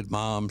dedicated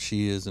mom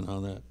she is and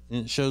all that.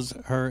 And it shows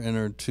her and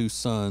her 2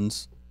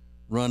 sons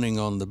running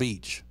on the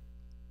beach,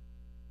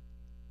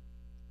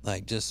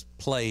 like just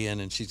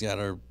playing, and she's got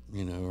her,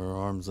 you know, her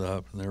arms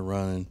up and they're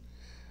running.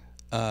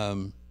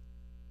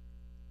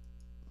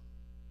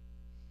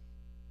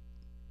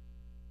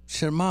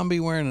 Should mom be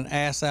wearing an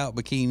ass-out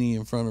bikini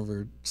in front of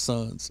her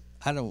sons?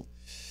 I don't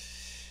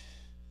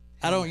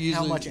usually.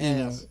 How much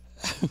ass?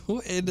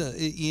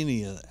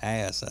 Any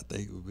ass, I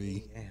think would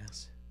be.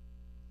 Ass.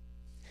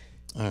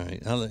 All right,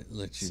 I'll let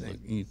you look.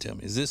 You tell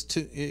me. Is this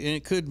too? And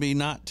it could be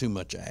not too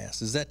much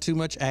ass. Is that too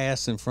much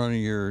ass in front of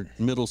your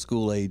middle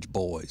school age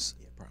boys?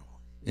 Yeah, probably.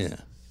 Yeah.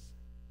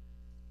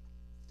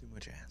 Too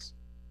much ass.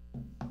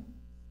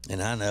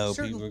 And I know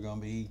people are gonna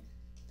be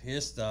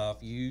pissed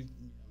off. You.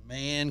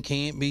 Man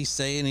can't be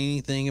saying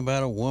anything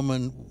about a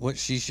woman, what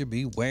she should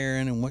be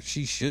wearing and what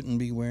she shouldn't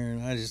be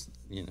wearing. I just,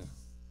 you know.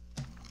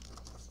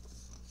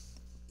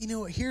 You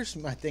know, here's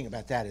my thing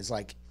about that is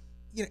like,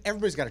 you know,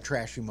 everybody's got a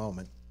trashy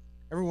moment.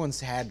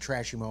 Everyone's had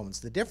trashy moments.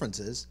 The difference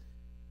is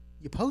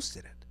you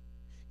posted it.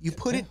 You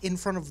put it in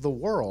front of the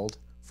world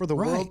for the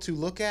world to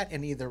look at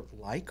and either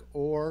like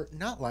or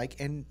not like,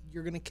 and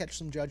you're going to catch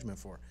some judgment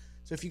for it.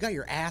 So if you got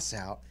your ass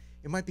out,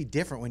 it might be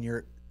different when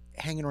you're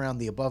hanging around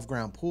the above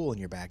ground pool in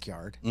your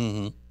backyard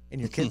and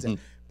your kids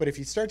but if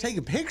you start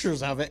taking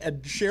pictures of it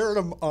and sharing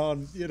them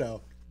on, you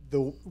know,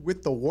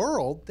 with the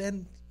world,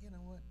 then you know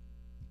what,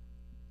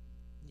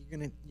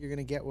 you're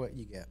gonna get what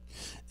you get.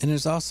 And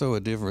there's also a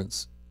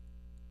difference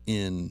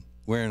in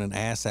wearing an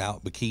ass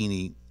out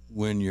bikini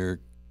when your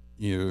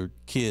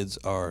kids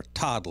are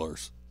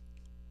toddlers.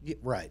 Yeah,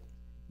 right.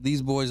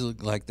 These boys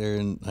look like they're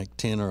in like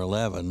 10 or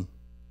 11.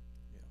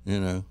 You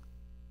know,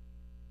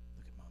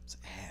 look at mom's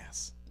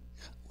ass.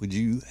 Would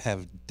you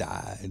have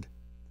died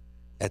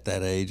at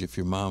that age if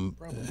your mom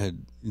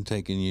had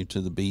taken you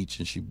to the beach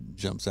and she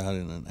jumps out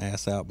in an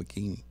ass-out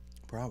bikini?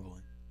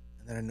 Probably.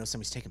 And then I know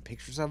somebody's taking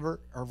pictures of her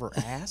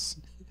ass.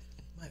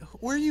 Like,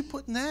 where are you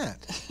putting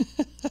that?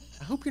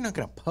 I hope you're not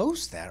going to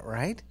post that,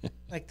 right?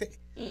 Like,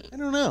 I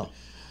don't know.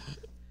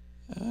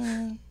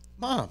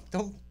 Mom,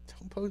 don't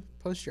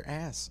post your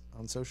ass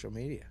on social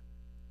media.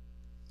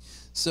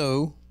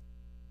 So,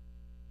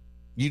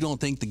 you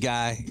don't think the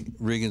guy,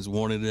 Riggins,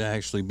 wanted to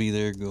actually be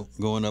there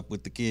going up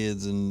with the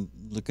kids and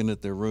looking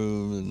at their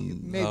room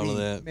and all of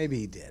that? Maybe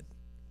he did.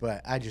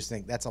 But I just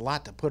think that's a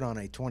lot to put on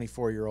a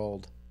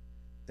 24-year-old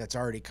that's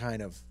already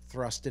kind of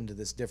thrust into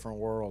this different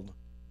world.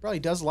 Probably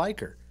does like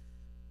her.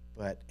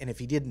 And if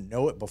he didn't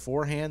know it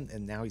beforehand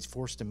and now he's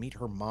forced to meet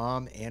her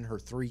mom and her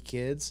 3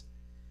 kids,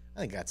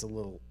 I think that's a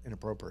little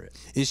inappropriate.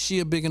 Is she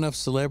a big enough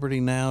celebrity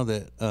now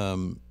that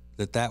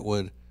that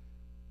would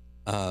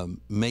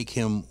make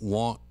him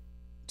want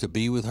to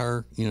be with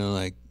her, you know,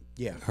 like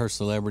her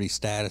celebrity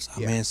status?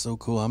 Oh, man, it's so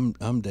cool.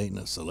 I'm dating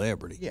a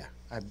celebrity. Yeah,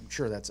 I'm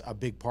sure that's a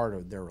big part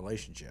of their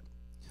relationship.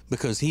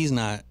 Because he's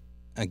not,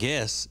 I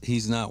guess,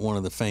 he's not one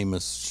of the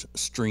famous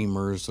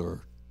streamers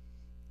or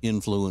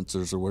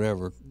influencers or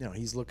whatever. No,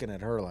 he's looking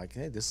at her like,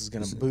 hey, this is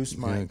going to boost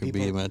my people.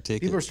 Be my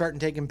ticket. People are starting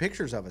taking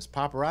pictures of us.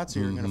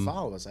 Paparazzi are going to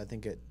follow us. I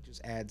think it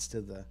just adds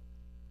to the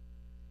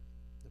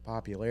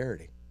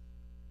popularity.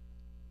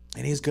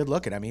 And he's good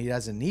looking. I mean, he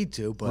doesn't need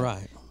to,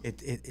 but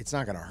it's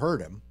not going to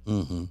hurt him.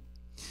 Mm-hmm.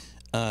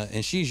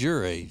 And she's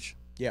your age.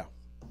 Yeah.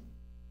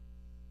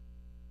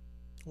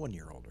 1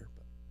 year older.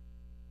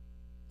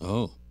 But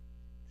oh.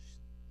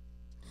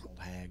 Old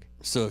hag.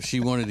 So if she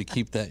wanted to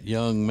keep that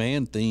young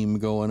man theme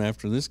going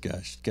after this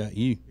guy, she's got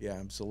you. Yeah,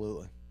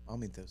 absolutely. I'll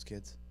meet those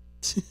kids.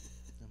 I'm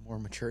more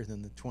mature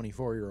than the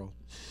 24-year-old.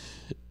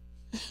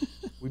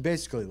 We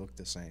basically look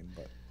the same,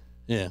 but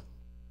yeah,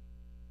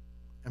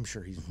 I'm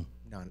sure he's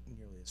not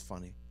nearly as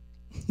funny.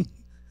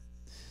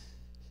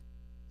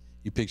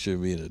 You picture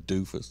him being a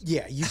doofus.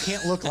 Yeah, you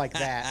can't look like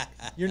that.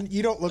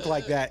 You don't look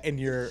like that in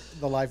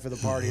the life of the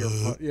party.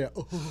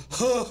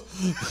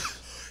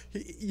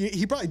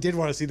 He probably did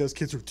want to see those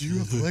kids. Do you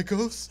have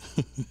Legos?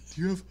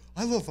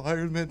 I love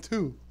Iron Man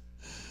too.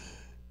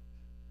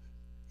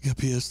 You got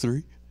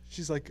PS3?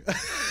 She's like,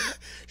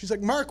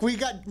 Mark, we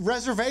got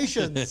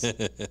reservations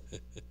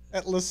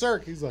at Le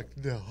Cirque. He's like,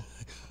 no,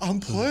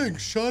 I'm playing.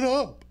 Shut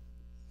up.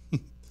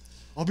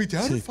 I'll be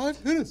down in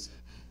 5 minutes.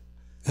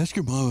 Ask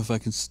your mom if I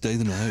can stay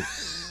the night.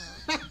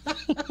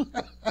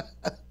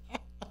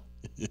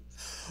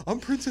 I'm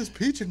Princess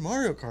Peach in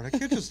Mario Kart. I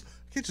can't just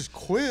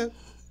quit.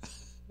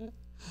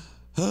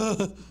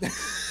 That's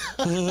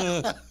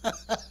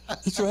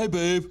right,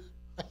 babe.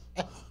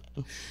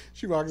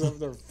 She walks up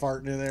there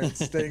farting in there. It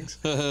stinks.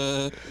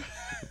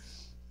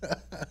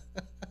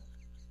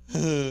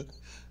 How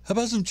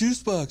about some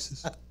juice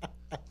boxes?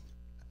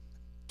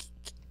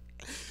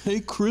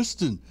 Hey,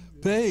 Kristen,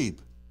 babe.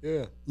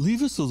 Yeah.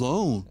 Leave us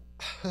alone.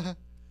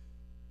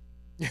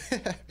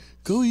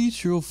 Go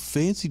eat your old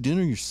fancy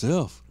dinner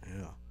yourself.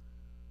 Yeah.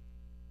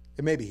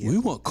 It may be. We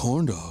want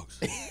corn dogs.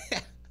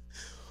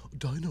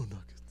 Dino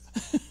nuggets.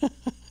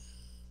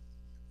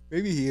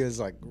 Maybe he is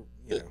like,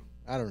 you know,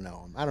 I don't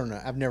know him. I don't know.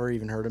 I've never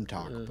even heard him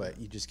talk, but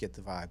you just get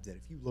the vibe that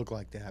if you look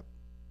like that,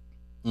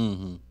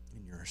 and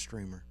you're a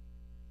streamer.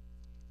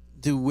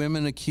 Do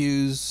women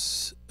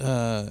accuse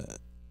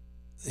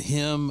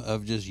him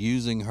of just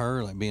using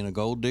her, like being a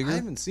gold digger? I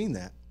haven't seen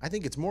that. I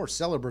think it's more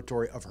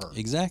celebratory of her.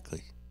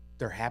 Exactly.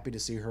 They're happy to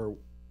see her,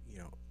 you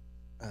know,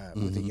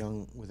 with a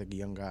young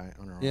guy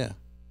on her arm. Yeah.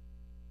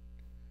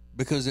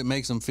 Because it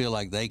makes them feel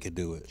like they could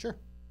do it. Sure.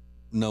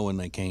 Knowing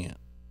they can't.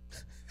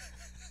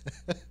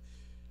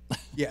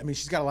 Yeah, I mean,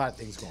 she's got a lot of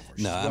things going for her.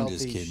 She's I'm wealthy,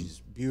 just kidding. She's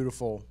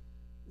beautiful.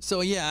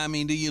 So yeah, I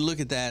mean, do you look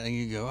at that and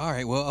you go, all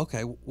right, well,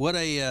 okay, what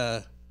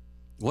a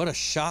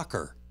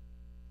shocker.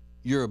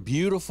 You're a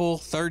beautiful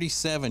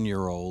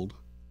 37-year-old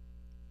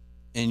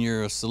and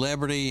you're a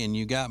celebrity and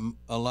you got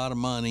a lot of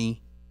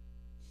money.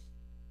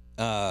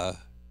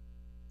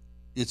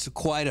 It's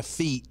quite a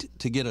feat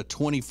to get a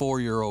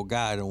 24-year-old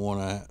guy to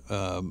want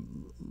to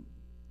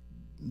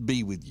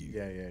be with you.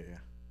 Yeah.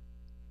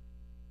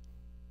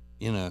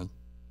 You know,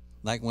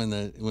 like when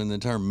the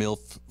term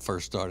MILF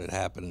first started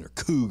happening, or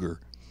cougar,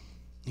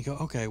 you go,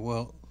 okay,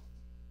 well,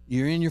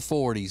 you're in your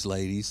 40s,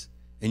 ladies,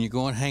 and you're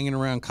going hanging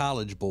around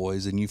college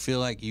boys, and you feel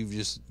like you've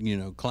just, you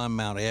know, climbed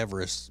Mount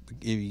Everest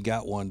if you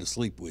got one to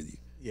sleep with you.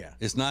 Yeah.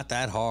 It's not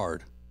that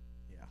hard.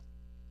 Yeah.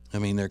 I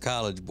mean, they're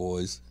college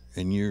boys,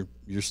 and you're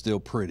still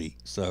pretty,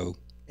 so.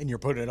 And you're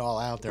putting it all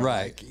out there.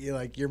 Right.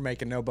 You're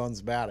making no bones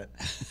about it.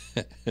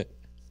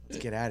 Let's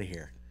get out of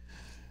here.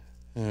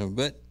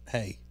 But,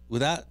 hey,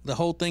 without the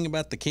whole thing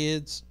about the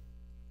kids,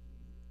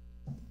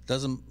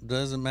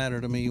 doesn't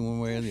matter to me one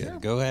way or the other.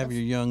 Go have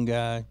your young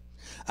guy.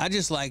 I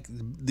just like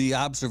the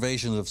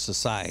observation of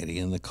society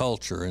and the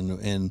culture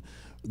and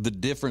the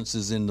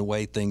differences in the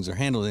way things are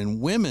handled. And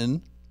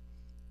women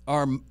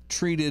are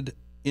treated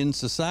in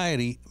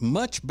society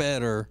much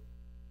better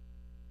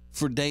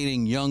for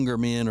dating younger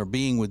men or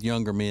being with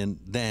younger men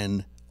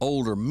than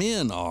older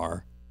men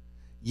are.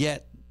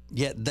 Yet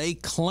they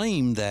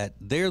claim that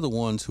they're the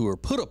ones who are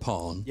put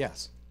upon.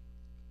 Yes.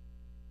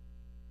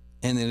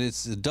 And that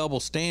it's a double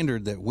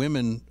standard that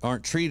women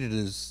aren't treated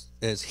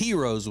as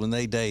heroes when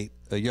they date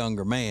a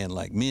younger man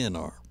like men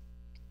are.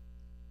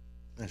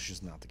 That's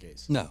just not the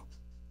case. No.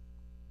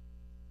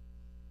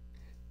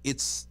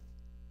 It's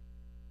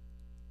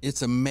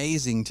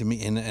amazing to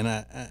me, and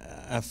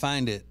I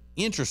find it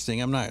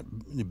interesting. I'm not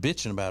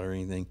bitching about it or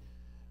anything,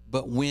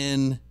 but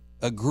when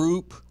a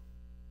group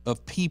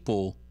of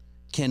people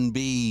can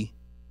be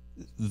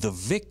the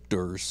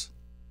victors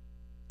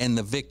and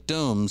the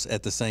victims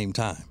at the same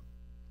time.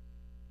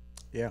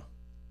 Yeah.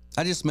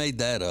 I just made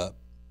that up.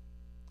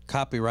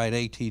 Copyright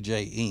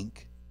ATJ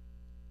Inc.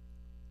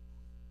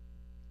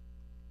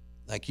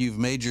 Like you've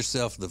made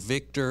yourself the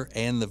victor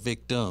and the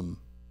victim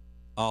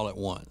all at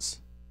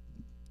once.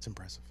 It's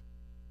impressive.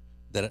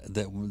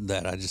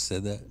 That I just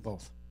said that?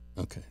 Both.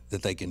 Okay.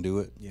 That they can do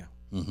it? Yeah.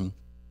 Mm-hmm.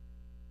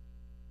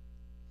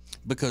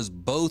 Because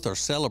both are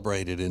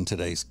celebrated in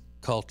today's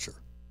culture.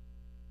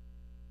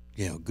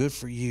 You know, good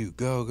for you.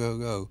 Go, go,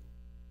 go.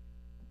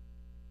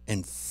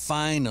 And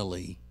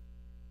finally,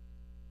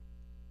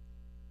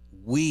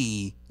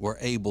 we were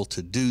able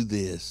to do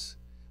this,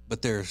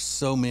 but there are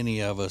so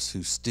many of us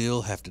who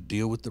still have to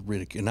deal with the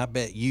ridicule. And I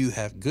bet you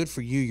have. Good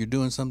for you. You're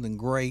doing something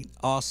great,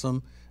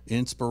 awesome,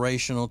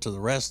 inspirational to the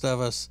rest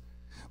of us.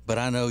 But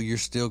I know you're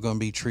still going to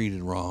be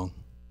treated wrong.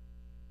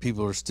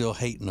 People are still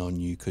hating on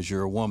you because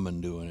you're a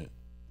woman doing it.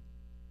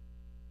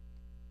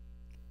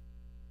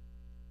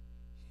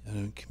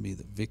 It can be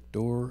the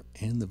victor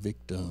and the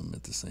victim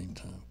at the same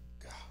time.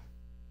 God.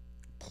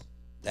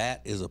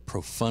 That is a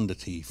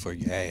profundity for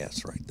your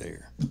ass right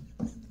there.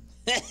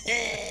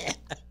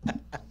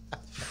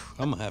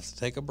 I'm going to have to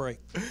take a break.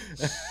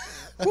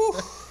 Whew.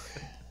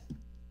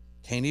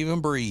 Can't even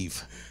breathe.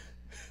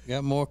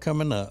 Got more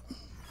coming up.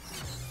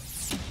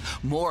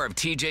 More of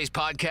TJ's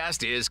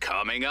podcast is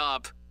coming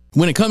up.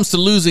 When it comes to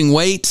losing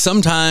weight,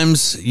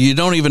 sometimes you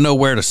don't even know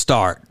where to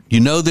start. You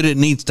know that it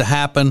needs to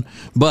happen,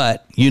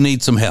 but you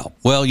need some help.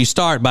 Well, you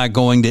start by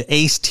going to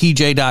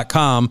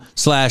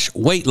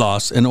acetj.com/weight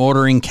loss and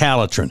ordering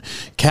Calitrin.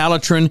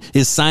 Calitrin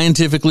is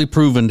scientifically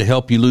proven to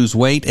help you lose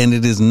weight, and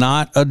it is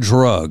not a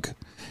drug.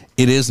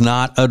 It is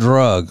not a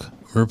drug.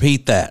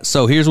 Repeat that.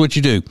 So here's what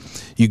you do.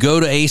 You go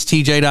to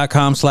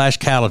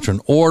acetj.com/Calitrin,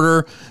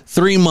 order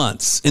 3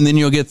 months, and then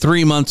you'll get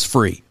 3 months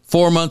free.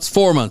 4 months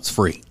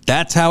free.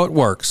 That's how it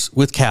works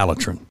with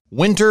Calitrin.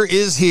 Winter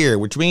is here,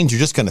 which means you're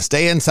just going to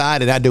stay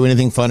inside and not do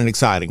anything fun and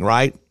exciting,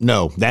 right?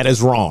 No, that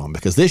is wrong,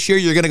 because this year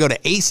you're going to go to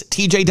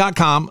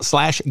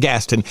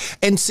acetj.com/Gaston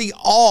and see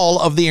all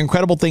of the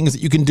incredible things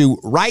that you can do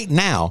right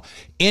now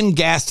in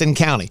Gaston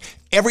County.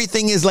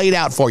 Everything is laid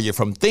out for you,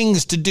 from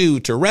things to do,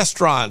 to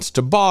restaurants,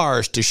 to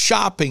bars, to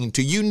shopping,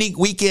 to unique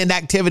weekend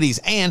activities.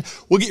 And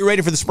we'll get you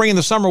ready for the spring and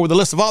the summer with a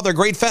list of all their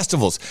great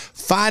festivals.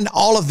 Find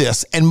all of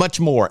this and much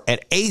more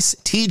at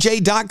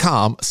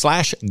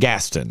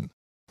acetj.com/Gaston.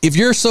 If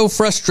you're so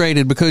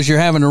frustrated because you're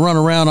having to run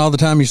around all the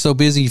time, you're so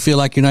busy, you feel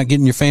like you're not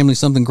getting your family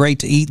something great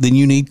to eat, then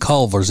you need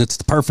Culver's. It's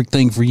the perfect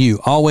thing for you.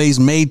 Always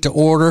made to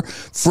order,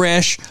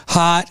 fresh,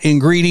 hot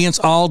ingredients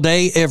all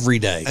day, every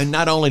day. And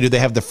not only do they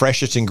have the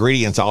freshest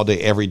ingredients all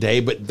day, every day,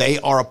 but they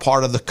are a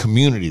part of the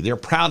community. They're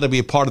proud to be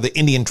a part of the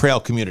Indian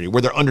Trail community,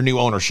 where they're under new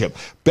ownership.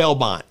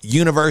 Belmont,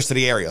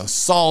 University area,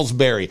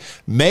 Salisbury.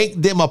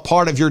 Make them a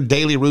part of your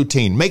daily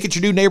routine. Make it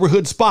your new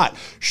neighborhood spot.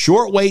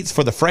 Short waits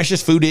for the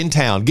freshest food in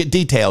town. Get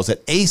details at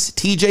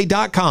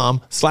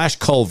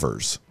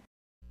acetj.com/Culver's.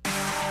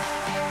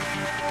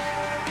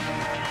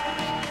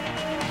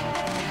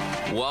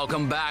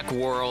 Welcome back,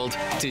 world,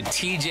 to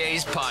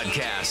TJ's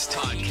podcast.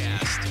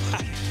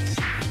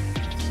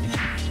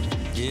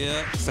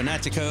 Yeah,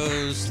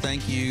 Fanaticos,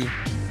 thank you.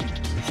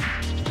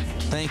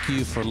 Thank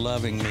you for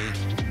loving me.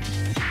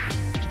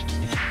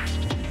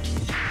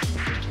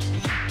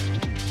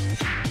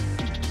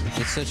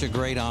 It's such a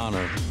great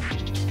honor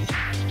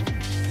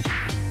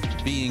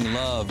being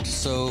loved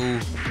so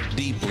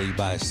deeply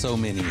by so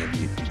many of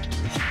you.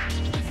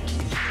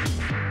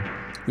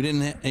 We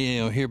didn't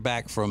hear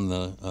back from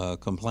the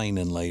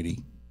complaining lady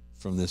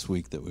from this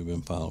week that we've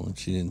been following.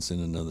 She didn't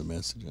send another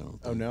message, I don't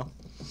think. Oh, no?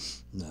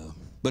 No.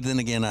 But then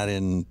again, I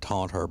didn't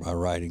taunt her by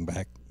writing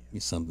back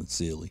something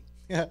silly.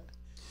 Yeah.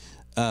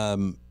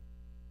 Riggins,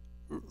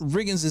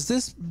 is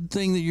this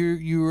thing that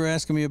you were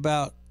asking me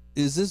about,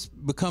 is this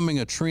becoming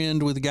a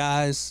trend with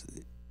guys?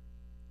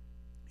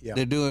 Yeah.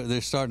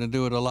 They're starting to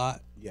do it a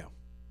lot? Yeah.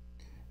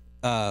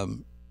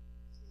 From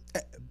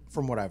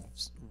what I've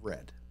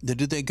read.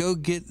 Did they go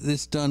get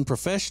this done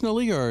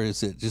professionally, or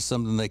is it just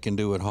something they can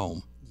do at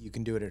home? You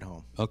can do it at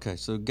home. Okay,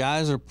 so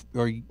guys are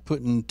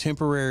putting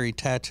temporary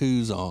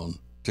tattoos on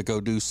to go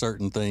do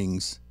certain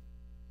things.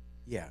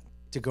 Yeah,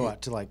 to go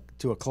out to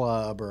a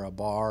club or a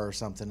bar or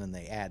something, and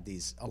they add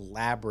these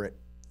elaborate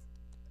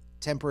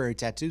temporary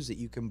tattoos that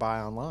you can buy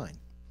online.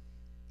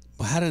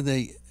 Well, how do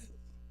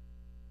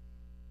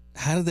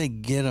they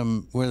get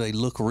them where they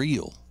look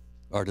real,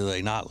 or do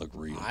they not look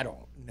real? I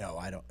don't know.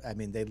 I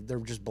mean, they're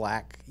just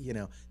black.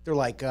 They're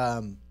like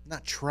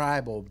not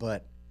tribal,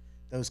 but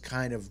those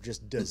kind of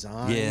just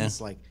designs. Yeah.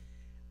 Like,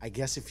 I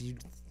guess if you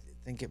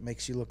think it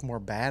makes you look more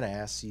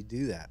badass, you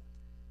do that.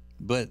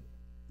 But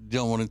you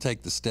don't want to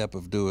take the step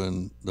of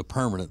doing the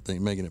permanent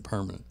thing, making it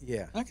permanent.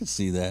 Yeah, I can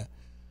see that.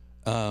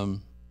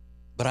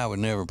 But I would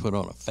never put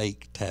on a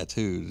fake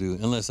tattoo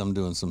unless I'm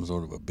doing some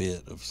sort of a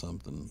bit of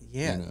something.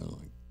 Yeah.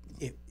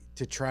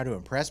 To try to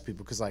impress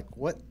people, because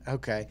what?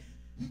 Okay.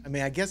 I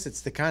mean, I guess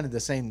it's the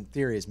same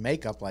theory as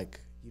makeup. Like,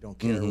 you don't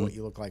care what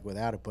you look like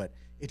without it, but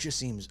it just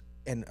seems,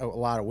 and a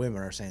lot of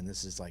women are saying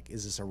this is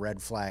is this a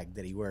red flag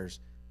that he wears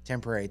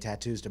temporary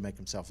tattoos to make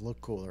himself look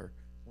cooler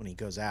when he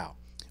goes out?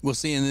 Well,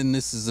 see, and then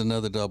this is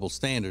another double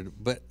standard.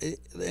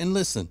 And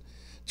listen,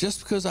 just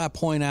because I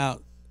point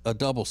out a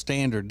double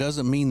standard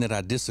doesn't mean that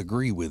I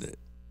disagree with it.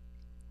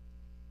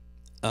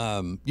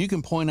 You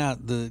can point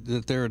out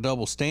that there are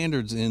double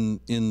standards in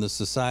the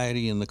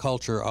society and the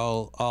culture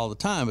all the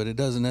time, but it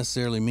doesn't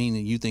necessarily mean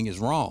that you think it's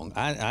wrong.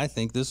 I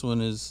think this one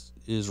is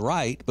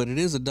right, but it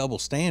is a double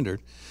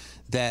standard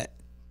that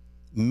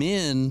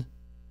men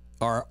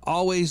are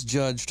always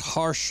judged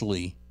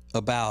harshly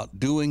about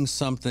doing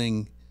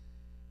something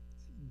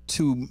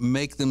to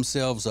make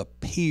themselves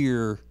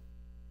appear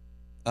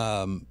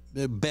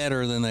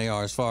better than they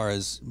are, as far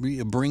as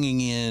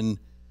bringing in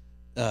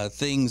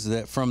things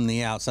that from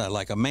the outside,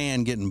 like a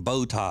man getting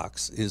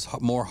Botox is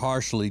more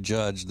harshly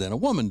judged than a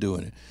woman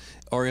doing it.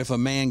 Or if a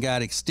man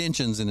got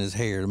extensions in his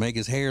hair to make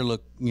his hair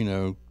look,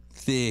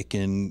 thick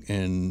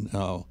and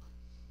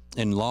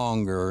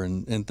longer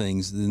and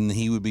things, then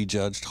he would be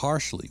judged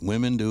harshly.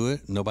 Women do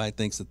it. Nobody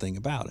thinks a thing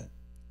about it.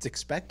 It's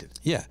expected.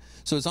 Yeah.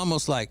 So it's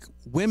almost like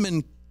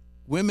women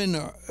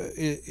are,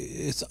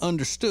 it's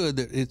understood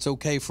that it's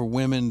okay for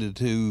women to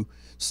do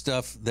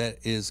stuff that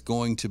is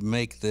going to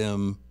make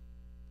them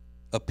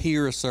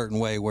appear a certain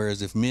way,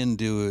 whereas if men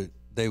do it,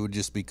 they would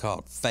just be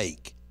called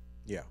fake.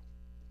 Yeah.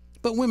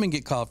 But women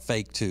get called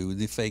fake too,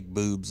 the fake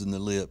boobs and the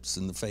lips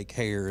and the fake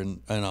hair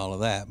and all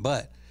of that.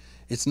 But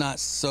it's not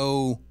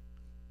so,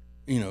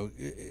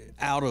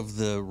 out of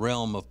the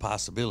realm of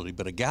possibility.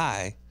 But a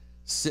guy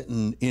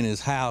sitting in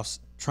his house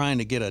trying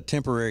to get a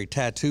temporary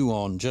tattoo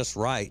on just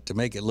right to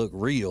make it look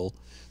real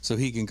so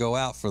he can go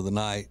out for the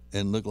night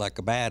and look like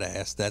a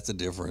badass, that's a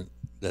different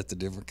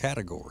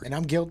category. And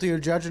I'm guilty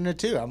of judging it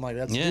too. I'm like,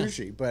 that's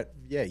douchey. But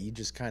yeah, you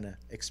just kind of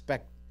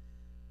expect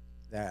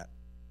that.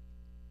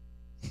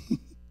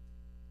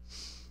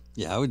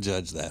 Yeah, I would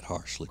judge that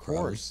harshly. Of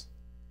course.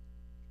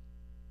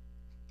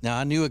 Now,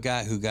 I knew a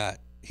guy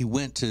he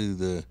went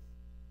to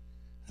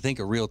I think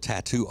a real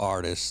tattoo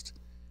artist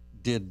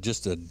did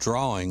just a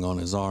drawing on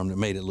his arm that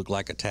made it look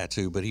like a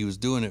tattoo, but he was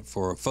doing it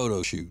for a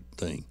photo shoot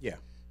thing. Yeah.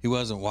 He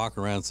wasn't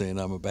walking around saying,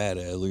 I'm a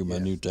badass, look at my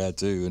new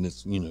tattoo, and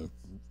it's,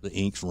 the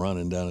ink's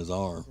running down his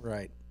arm.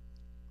 Right.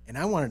 And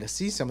I wanted to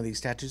see some of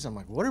these tattoos. I'm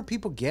like, what are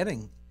people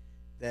getting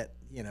that,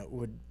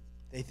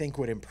 they think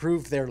would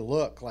improve their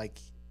look? Like,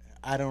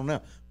 I don't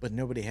know. But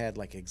nobody had,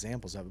 like,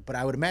 examples of it. But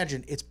I would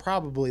imagine it's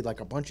probably, like,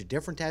 a bunch of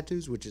different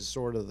tattoos, which is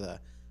sort of the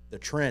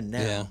trend now.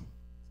 Yeah.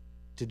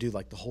 To do,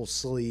 like, the whole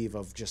sleeve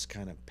of just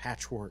kind of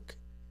patchwork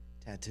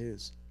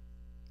tattoos.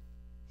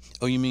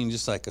 Oh, you mean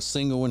just like a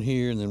single one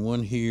here and then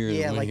one here?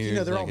 Yeah, and one like,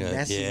 here. they're all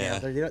messy yeah.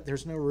 now.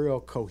 There's no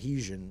real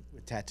cohesion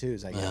with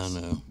tattoos, I guess.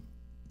 I know.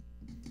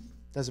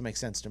 Doesn't make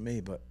sense to me,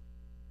 but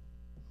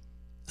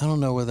I don't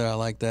know whether I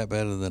like that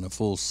better than a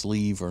full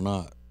sleeve or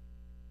not.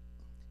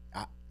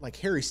 Like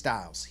Harry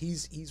Styles,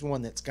 he's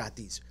one that's got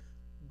these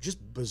just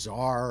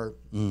bizarre,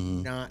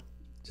 not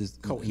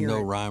just coherent.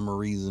 No rhyme or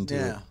reason to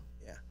it.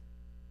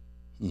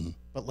 Yeah.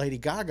 But Lady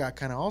Gaga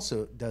kind of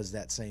also does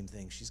that same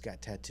thing. She's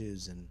got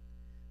tattoos, and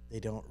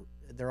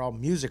they're all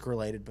music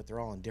related, but they're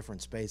all in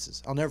different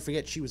spaces. I'll never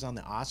forget, she was on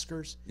the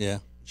Oscars. Yeah.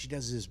 She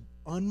does this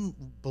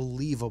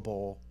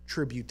unbelievable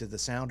tribute to the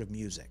Sound of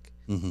Music.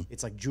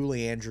 It's like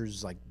Julie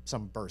Andrews, like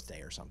some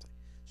birthday or something.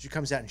 She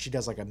comes out and she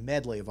does like a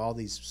medley of all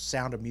these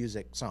Sound of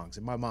Music songs.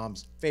 And my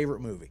mom's favorite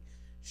movie.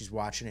 She's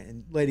watching it,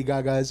 and Lady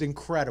Gaga is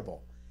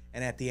incredible.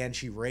 And at the end,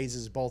 she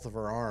raises both of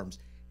her arms,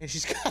 and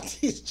she's got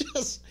these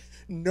just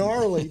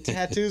gnarly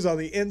tattoos on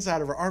the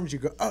inside of her arms. You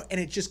go, oh, and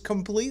it just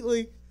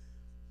completely,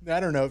 I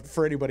don't know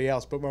for anybody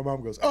else, but my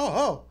mom goes,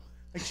 oh,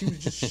 like she was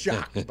just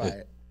shocked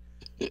by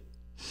it.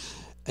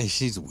 Hey,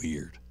 she's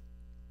weird.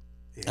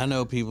 Yeah. I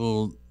know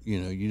people,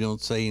 you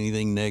don't say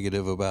anything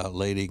negative about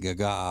Lady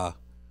Gaga,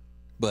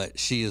 but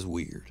she is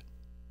weird.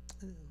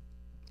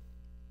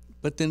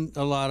 But then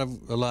a lot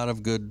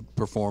of good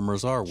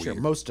performers are weird. Sure,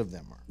 most of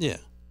them are. Yeah.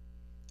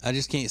 I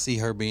just can't see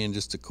her being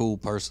just a cool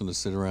person to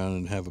sit around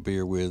and have a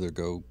beer with or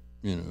go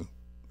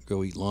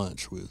eat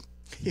lunch with.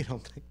 You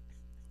don't think?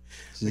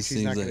 She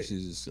seems like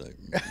she's just like...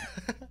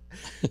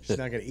 She's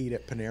not going to eat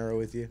at Panera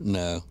with you?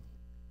 No.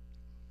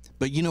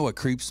 But you know what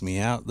creeps me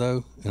out,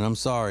 though? And I'm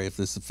sorry if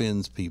this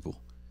offends people,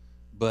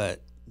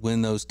 but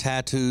when those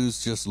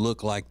tattoos just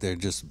look like they're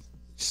just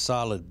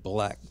solid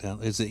black down...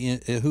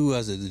 who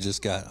was it that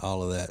just got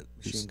all of that?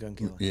 Machine Gun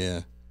Kelly.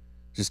 Yeah.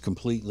 Just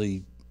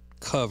completely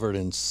covered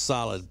in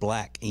solid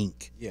black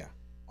ink. Yeah.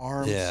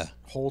 Arms,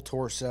 whole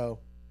torso.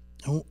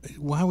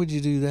 Why would you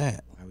do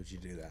that? Why would you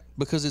do that?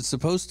 Because it's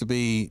supposed to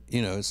be,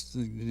 it's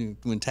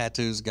when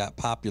tattoos got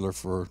popular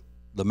for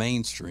the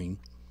mainstream,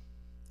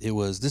 it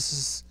was,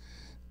 this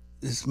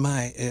is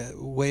my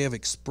way of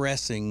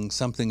expressing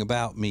something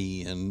about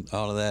me and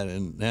all of that.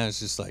 And now it's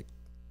just like,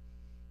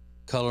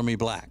 color me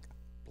black.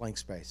 Blank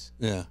space.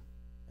 Yeah.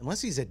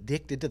 Unless he's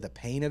addicted to the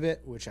pain of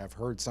it, which I've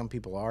heard some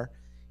people are.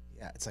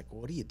 Yeah, it's like,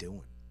 what are you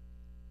doing?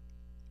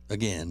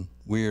 Again,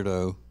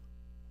 weirdo.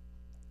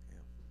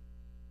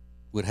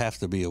 Would have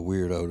to be a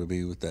weirdo to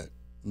be with that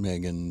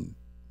Megan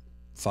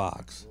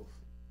Fox.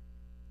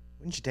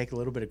 Wouldn't you take a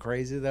little bit of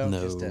crazy, though?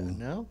 No.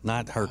 No?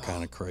 Not her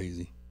kind of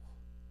crazy.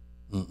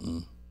 She's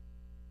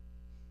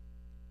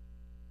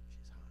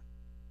hot.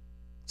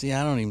 See,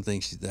 I don't even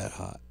think she's that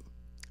hot.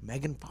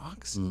 Megan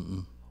Fox?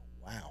 Mm-mm.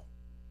 Oh, wow.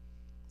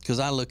 Because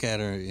I look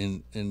at her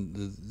in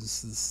the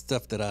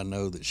stuff that I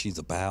know that she's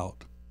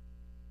about.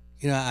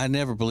 I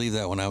never believed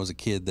that when I was a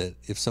kid, that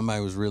if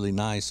somebody was really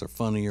nice or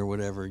funny or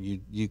whatever,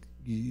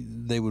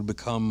 they would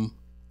become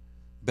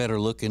better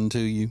looking to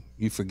you.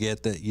 You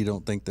forget that you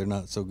don't think they're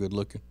not so good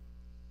looking.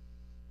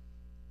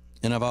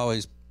 And I've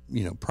always,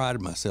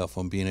 prided myself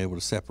on being able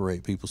to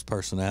separate people's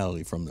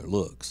personality from their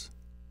looks.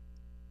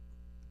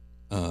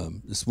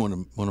 It's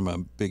one of my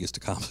biggest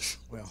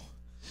accomplishments. Well,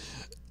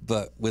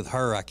 but with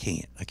her, I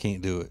can't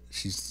do it.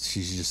 She's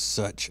just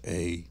such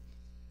a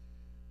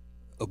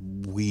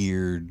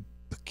weird,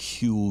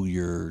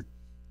 peculiar,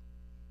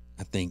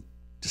 I think,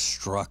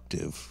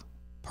 destructive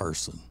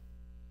person.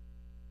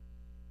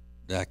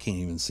 I can't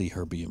even see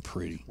her being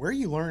pretty. Where are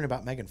you learning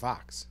about Megan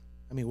Fox?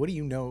 I mean, what do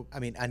you know? I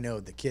mean, I know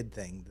the kid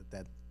thing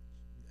that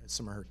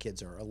some of her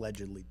kids are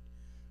allegedly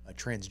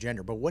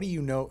transgender, but what do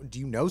you know? Do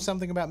you know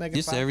something about Megan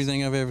Fox? Just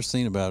everything I've ever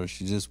seen about her.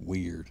 She's just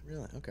weird.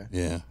 Really? Okay.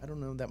 Yeah. I don't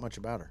know that much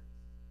about her.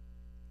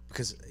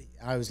 Because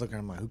I was looking at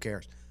her, I'm like, who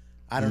cares?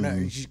 I don't know,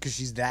 because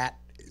she's that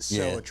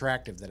so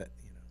attractive that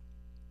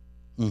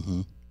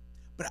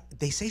But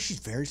they say she's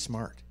very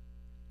smart.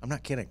 I'm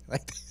not kidding.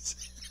 Like,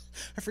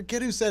 I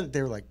forget who said it.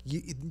 They were like,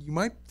 you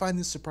might find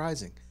this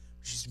surprising.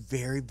 She's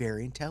very,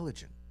 very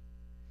intelligent.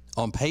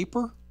 On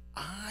paper?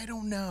 I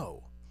don't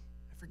know.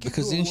 I forget.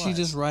 Because didn't she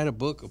just write a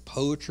book of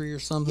poetry or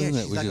something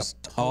that was like just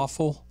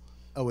awful?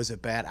 Oh, is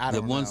it bad? I don't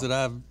know. The ones that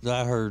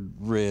I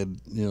read,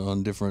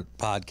 on different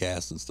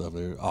podcasts and stuff,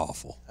 they're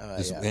awful.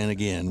 And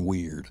again,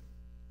 weird.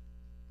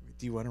 Let me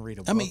Do you want to read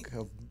a book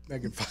of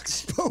Megan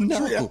Fox's poetry?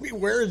 No. I mean,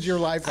 where is your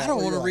life at? I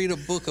don't want to read a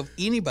book of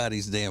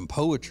anybody's damn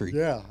poetry.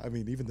 Yeah, I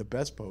mean, even the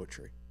best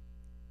poetry.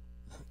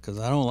 Because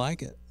I don't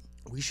like it.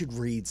 We should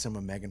read some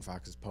of Megan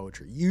Fox's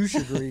poetry. You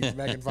should read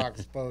Megan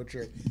Fox's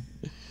poetry.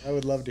 I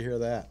would love to hear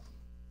that.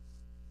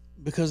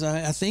 Because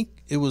I think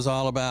it was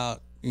all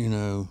about, I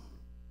don't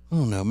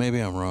know,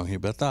 maybe I'm wrong here,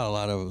 but I thought a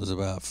lot of it was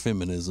about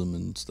feminism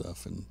and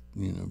stuff and,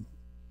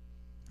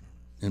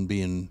 and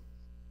being,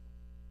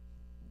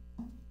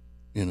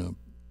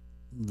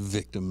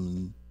 victim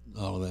and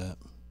all of that.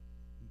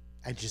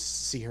 I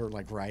just see her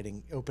like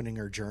opening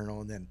her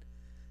journal, and then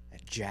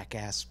that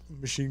jackass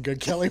Machine Gun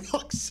Kelly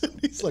walks in.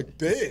 He's like,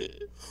 babe,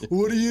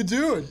 what are you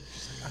doing?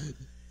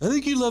 I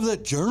think you love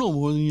that journal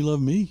more than you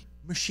love me.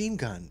 Machine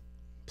Gun,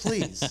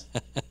 please.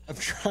 I'm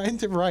trying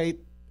to write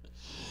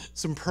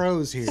some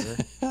prose here,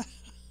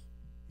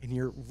 and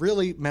you're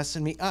really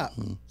messing me up.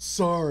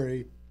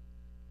 Sorry.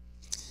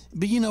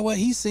 But you know what?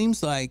 He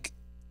seems like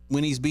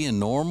when he's being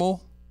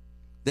normal,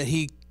 that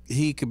he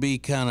could be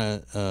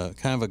kind of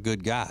a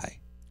good guy.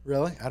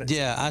 Really?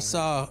 I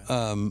saw.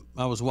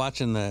 I was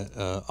watching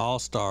the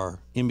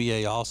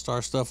NBA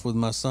All-Star stuff with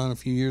my son a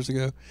few years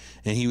ago,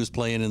 and he was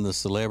playing in the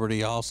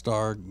Celebrity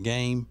All-Star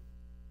game,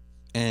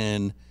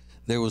 and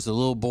there was a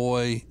little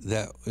boy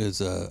that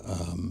is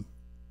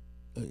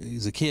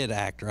he's a kid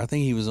actor. I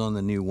think he was on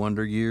the new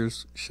Wonder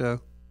Years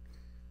show,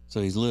 so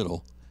he's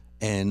little,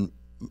 and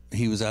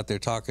he was out there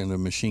talking to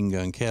Machine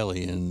Gun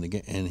Kelly,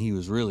 and he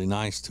was really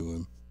nice to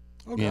him.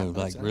 Okay,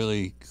 like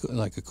really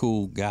like a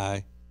cool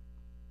guy.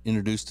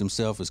 Introduced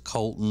himself as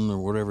Colton or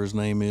whatever his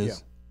name is. Yeah.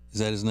 Is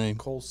that his name?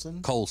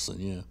 Colson,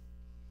 yeah.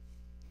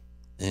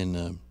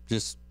 And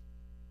just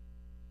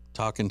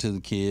talking to the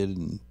kid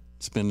and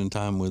spending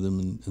time with him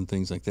and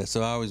things like that.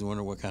 So I always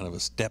wonder what kind of a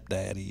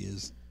stepdad he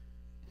is.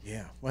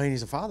 Yeah. Well,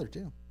 he's a father,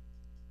 too.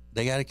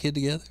 They got a kid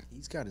together?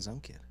 He's got his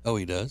own kid. Oh,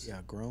 he does? Yeah,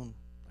 grown,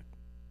 like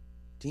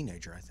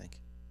teenager, I think.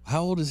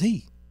 How old is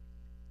he?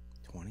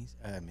 20s,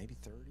 maybe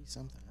 30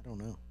 something. I don't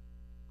know.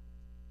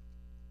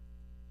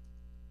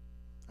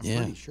 I'm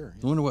pretty sure.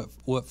 I wonder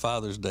what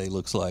Father's Day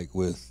looks like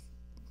with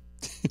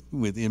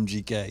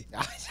MGK.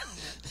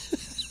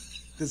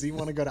 Does he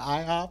want to go to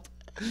IHOP?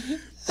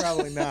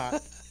 Probably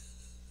not.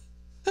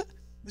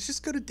 Let's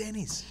just go to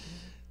Denny's.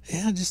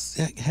 Yeah, just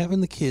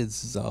having the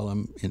kids is all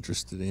I'm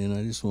interested in.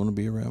 I just want to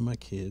be around my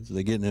kids.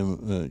 They're getting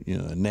them,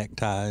 a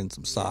necktie and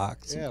some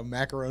socks. Yeah,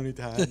 macaroni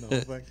tie and the whole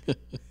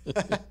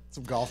thing.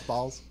 Some golf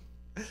balls.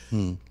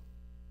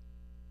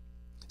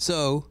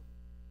 So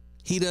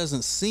he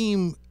doesn't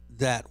seem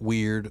that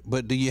weird,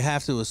 but do you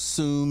have to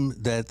assume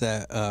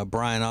that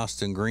Brian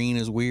Austin Green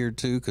is weird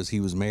too because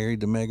he was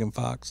married to Megan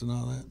Fox and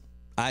all that?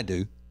 I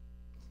do.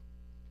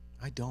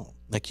 I don't.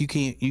 Like you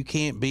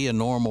can't be a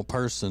normal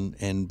person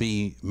and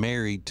be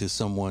married to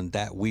someone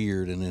that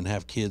weird and then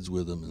have kids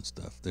with them and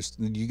stuff.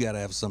 You got to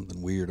have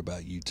something weird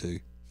about you too.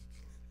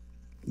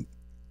 Well,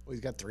 he's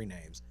got 3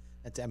 names.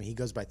 He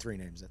goes by 3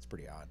 names. That's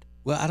pretty odd.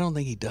 Well, I don't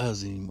think he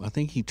does anymore. I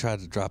think he tried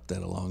to drop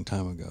that a long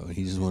time ago.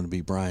 He just wanted to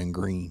be Brian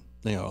Green.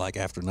 Like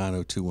after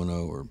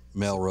 90210 or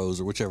Melrose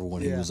or whichever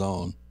one he was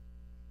on.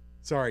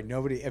 Sorry,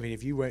 nobody. I mean,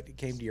 if you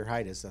came to your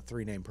height as a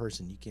 3-name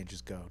person, you can't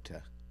just go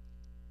to.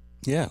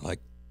 Yeah, like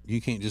you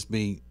can't just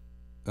be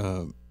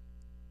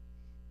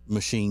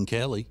Machine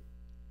Kelly.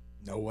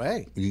 No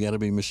way. You got to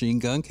be Machine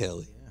Gun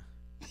Kelly.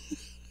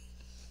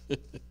 Yeah.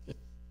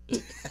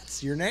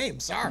 That's your name.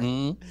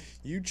 Sorry,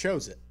 you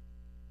chose it.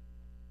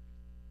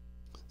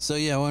 So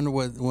yeah, I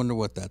wonder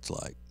what that's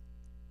like.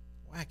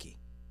 Wacky.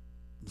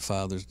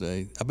 Father's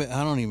Day. I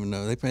don't even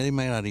know. They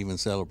may not even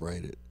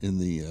celebrate it in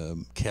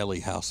the Kelly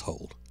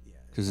household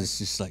because it's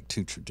just like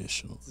too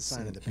traditional. It's a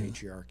sign of the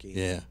patriarchy.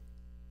 Yeah.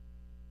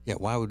 Yeah.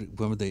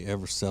 When would they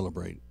ever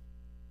celebrate,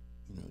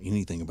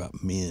 anything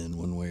about men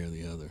one way or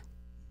the other?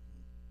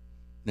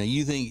 Now,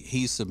 you think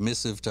he's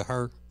submissive to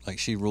her, like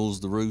she rules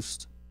the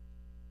roost?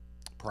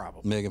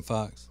 Probably. Megan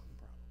Fox.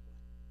 Probably.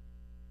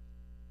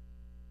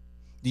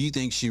 Do you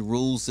think she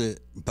rules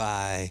it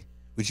by?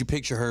 Would you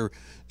picture her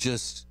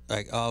just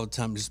like all the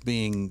time just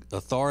being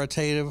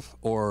authoritative,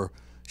 or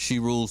she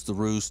rules the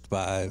roost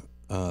by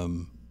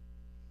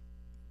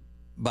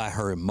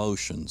her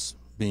emotions,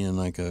 being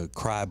like a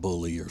cry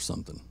bully or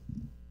something?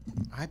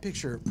 I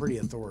picture her pretty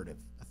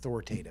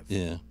authoritative.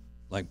 Yeah,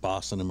 like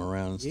bossing him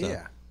around and stuff.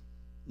 Yeah.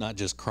 Not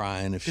just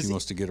crying if she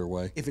wants to get her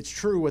way. If it's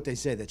true what they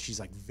say, that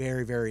she's like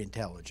very, very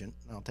intelligent,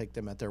 I'll take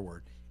them at their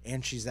word,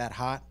 and she's that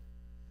hot,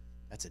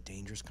 that's a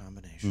dangerous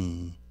combination.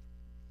 Mm-hmm.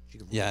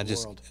 Yeah, I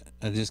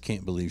just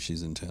can't believe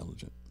she's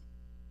intelligent.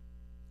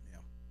 Yeah.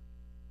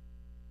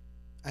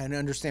 I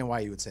understand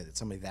why you would say that,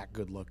 somebody that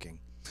good looking.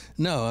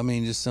 No, I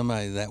mean just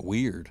somebody that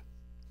weird.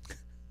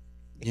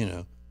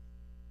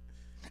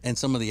 And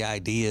some of the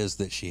ideas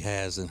that she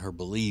has and her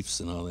beliefs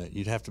and all that,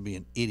 you'd have to be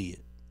an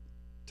idiot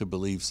to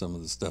believe some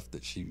of the stuff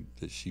that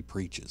she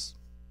preaches.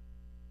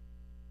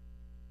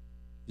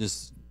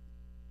 Just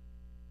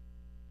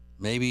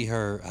maybe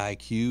her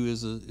IQ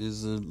is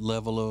a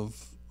level of,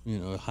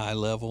 a high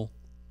level,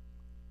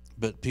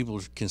 but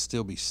people can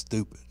still be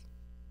stupid.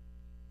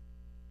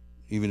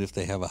 even if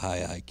they have a high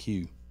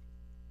IQ.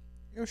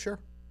 Yeah, sure.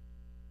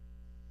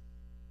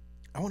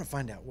 I want to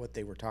find out what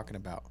they were talking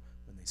about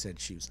when they said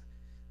she was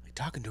like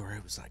talking to her.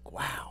 It was like,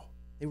 wow,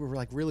 they were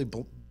like really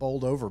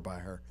bowled over by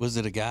her. Was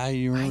it a guy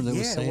you remember that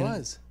was saying? Yeah, it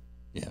was.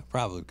 Yeah,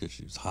 probably because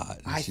she was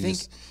hot. And I think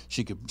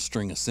she could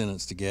string a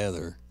sentence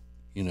together.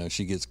 You know,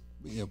 she gets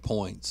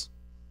points.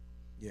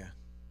 Yeah.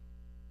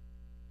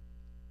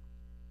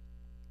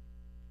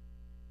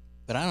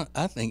 But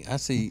I think I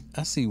see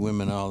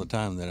women all the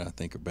time that I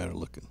think are better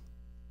looking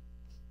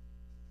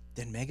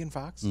than Megan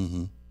Fox.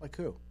 Mm-hmm. Like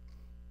who?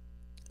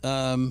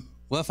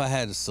 Well, if I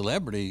had a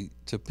celebrity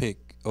to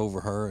pick over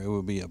her, it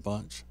would be a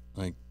bunch.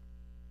 Like,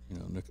 you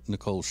know,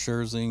 Nicole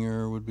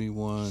Scherzinger would be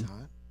one. She's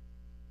hot.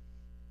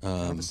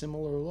 Kind of a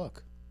similar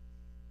look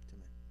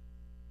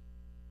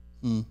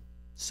to me.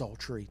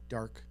 Sultry,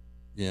 dark.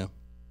 Yeah.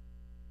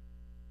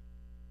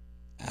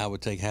 I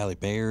would take Halle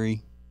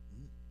Berry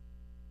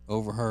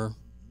over her.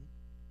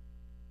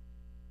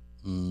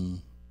 I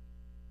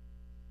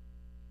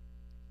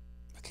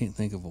can't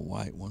think of a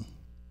white one.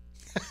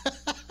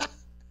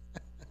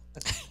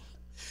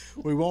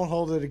 We won't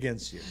hold it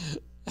against you.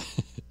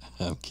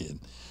 I'm kidding.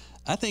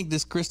 I think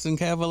this Kristen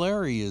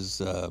Cavallari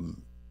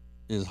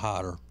is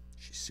hotter.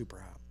 She's super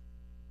hot.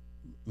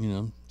 You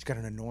know, she's got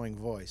an annoying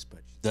voice,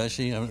 but does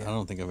she? I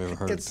don't think I've ever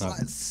heard it talk.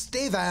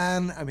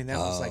 Steven. I mean, that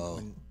was like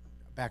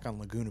back on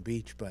Laguna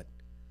Beach, but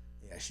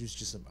yeah, she was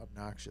just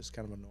obnoxious,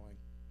 kind of annoying.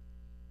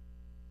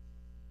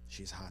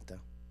 She's hot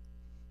though.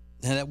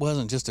 And that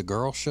wasn't just a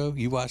girl show.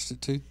 You watched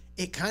it too.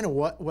 It kind of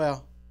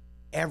well,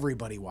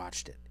 everybody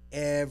watched it.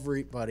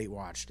 Everybody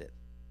watched it.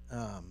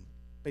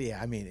 But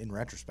yeah, I mean, in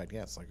retrospect,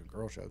 yeah, it's like a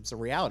girl show. It's a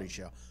reality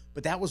show.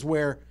 But that was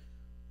where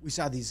we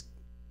saw these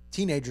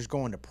teenagers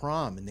going to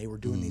prom, and they were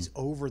doing these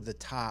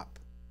over-the-top,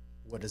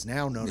 what is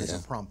now known as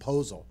a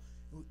promposal.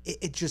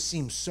 It just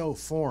seems so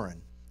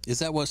foreign. Is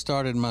that what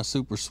started my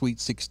Super Sweet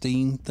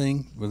 16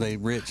 thing? Were they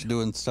rich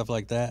doing stuff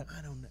like that?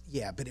 I don't know.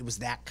 Yeah, but it was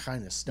that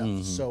kind of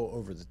stuff, so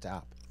over the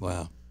top.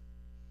 Wow.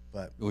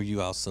 But were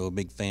you also a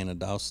big fan of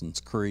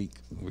Dawson's Creek?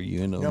 Were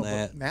you into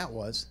that? But Matt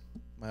was.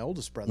 My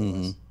oldest brother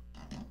was.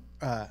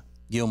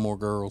 Gilmore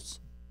Girls.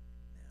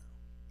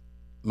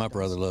 My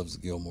brother loves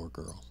the Gilmore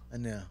Girls. I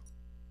know.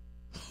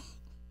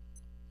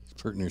 He's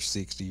pretty near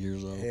 60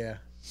 years old. Yeah.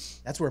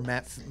 That's where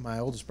my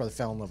oldest brother,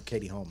 fell in love with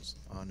Katie Holmes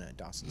on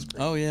Dawson's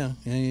Creek. Oh, yeah.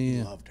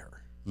 He loved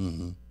her.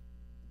 Mm-hmm.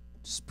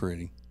 She's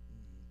pretty.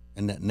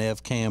 And that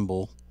Neve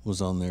Campbell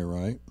was on there,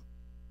 right?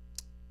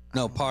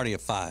 No, Party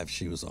of Five.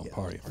 She was on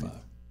Party of Five.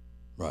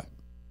 Right.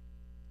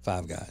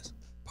 Five Guys.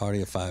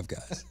 Party of Five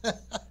Guys.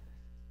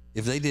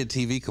 If they did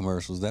TV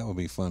commercials, that would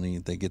be funny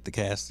if they get the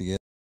cast together.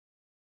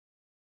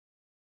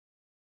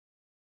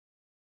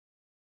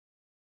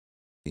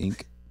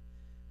 Inc.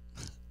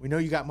 We know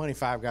you got money,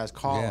 Five Guys.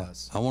 Call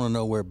us. I want to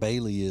know where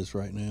Bailey is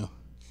right now.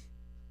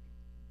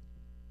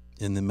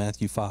 And then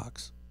Matthew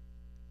Fox.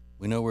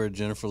 We know where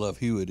Jennifer Love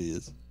Hewitt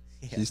is.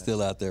 Yeah, she's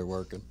still out there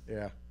working.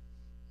 Yeah.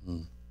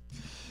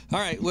 All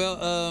right.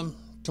 Well,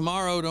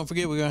 tomorrow, don't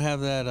forget, we're going to have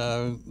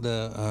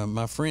that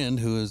my friend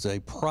who is a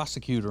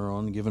prosecutor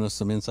on, giving us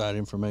some inside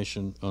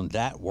information on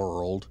that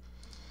world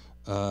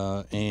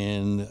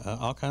and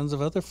all kinds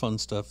of other fun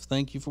stuff.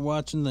 Thank you for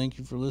watching. Thank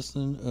you for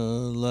listening.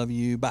 Love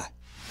you. Bye.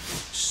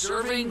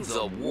 Serving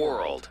the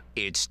world.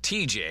 It's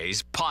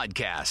TJ's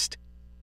podcast.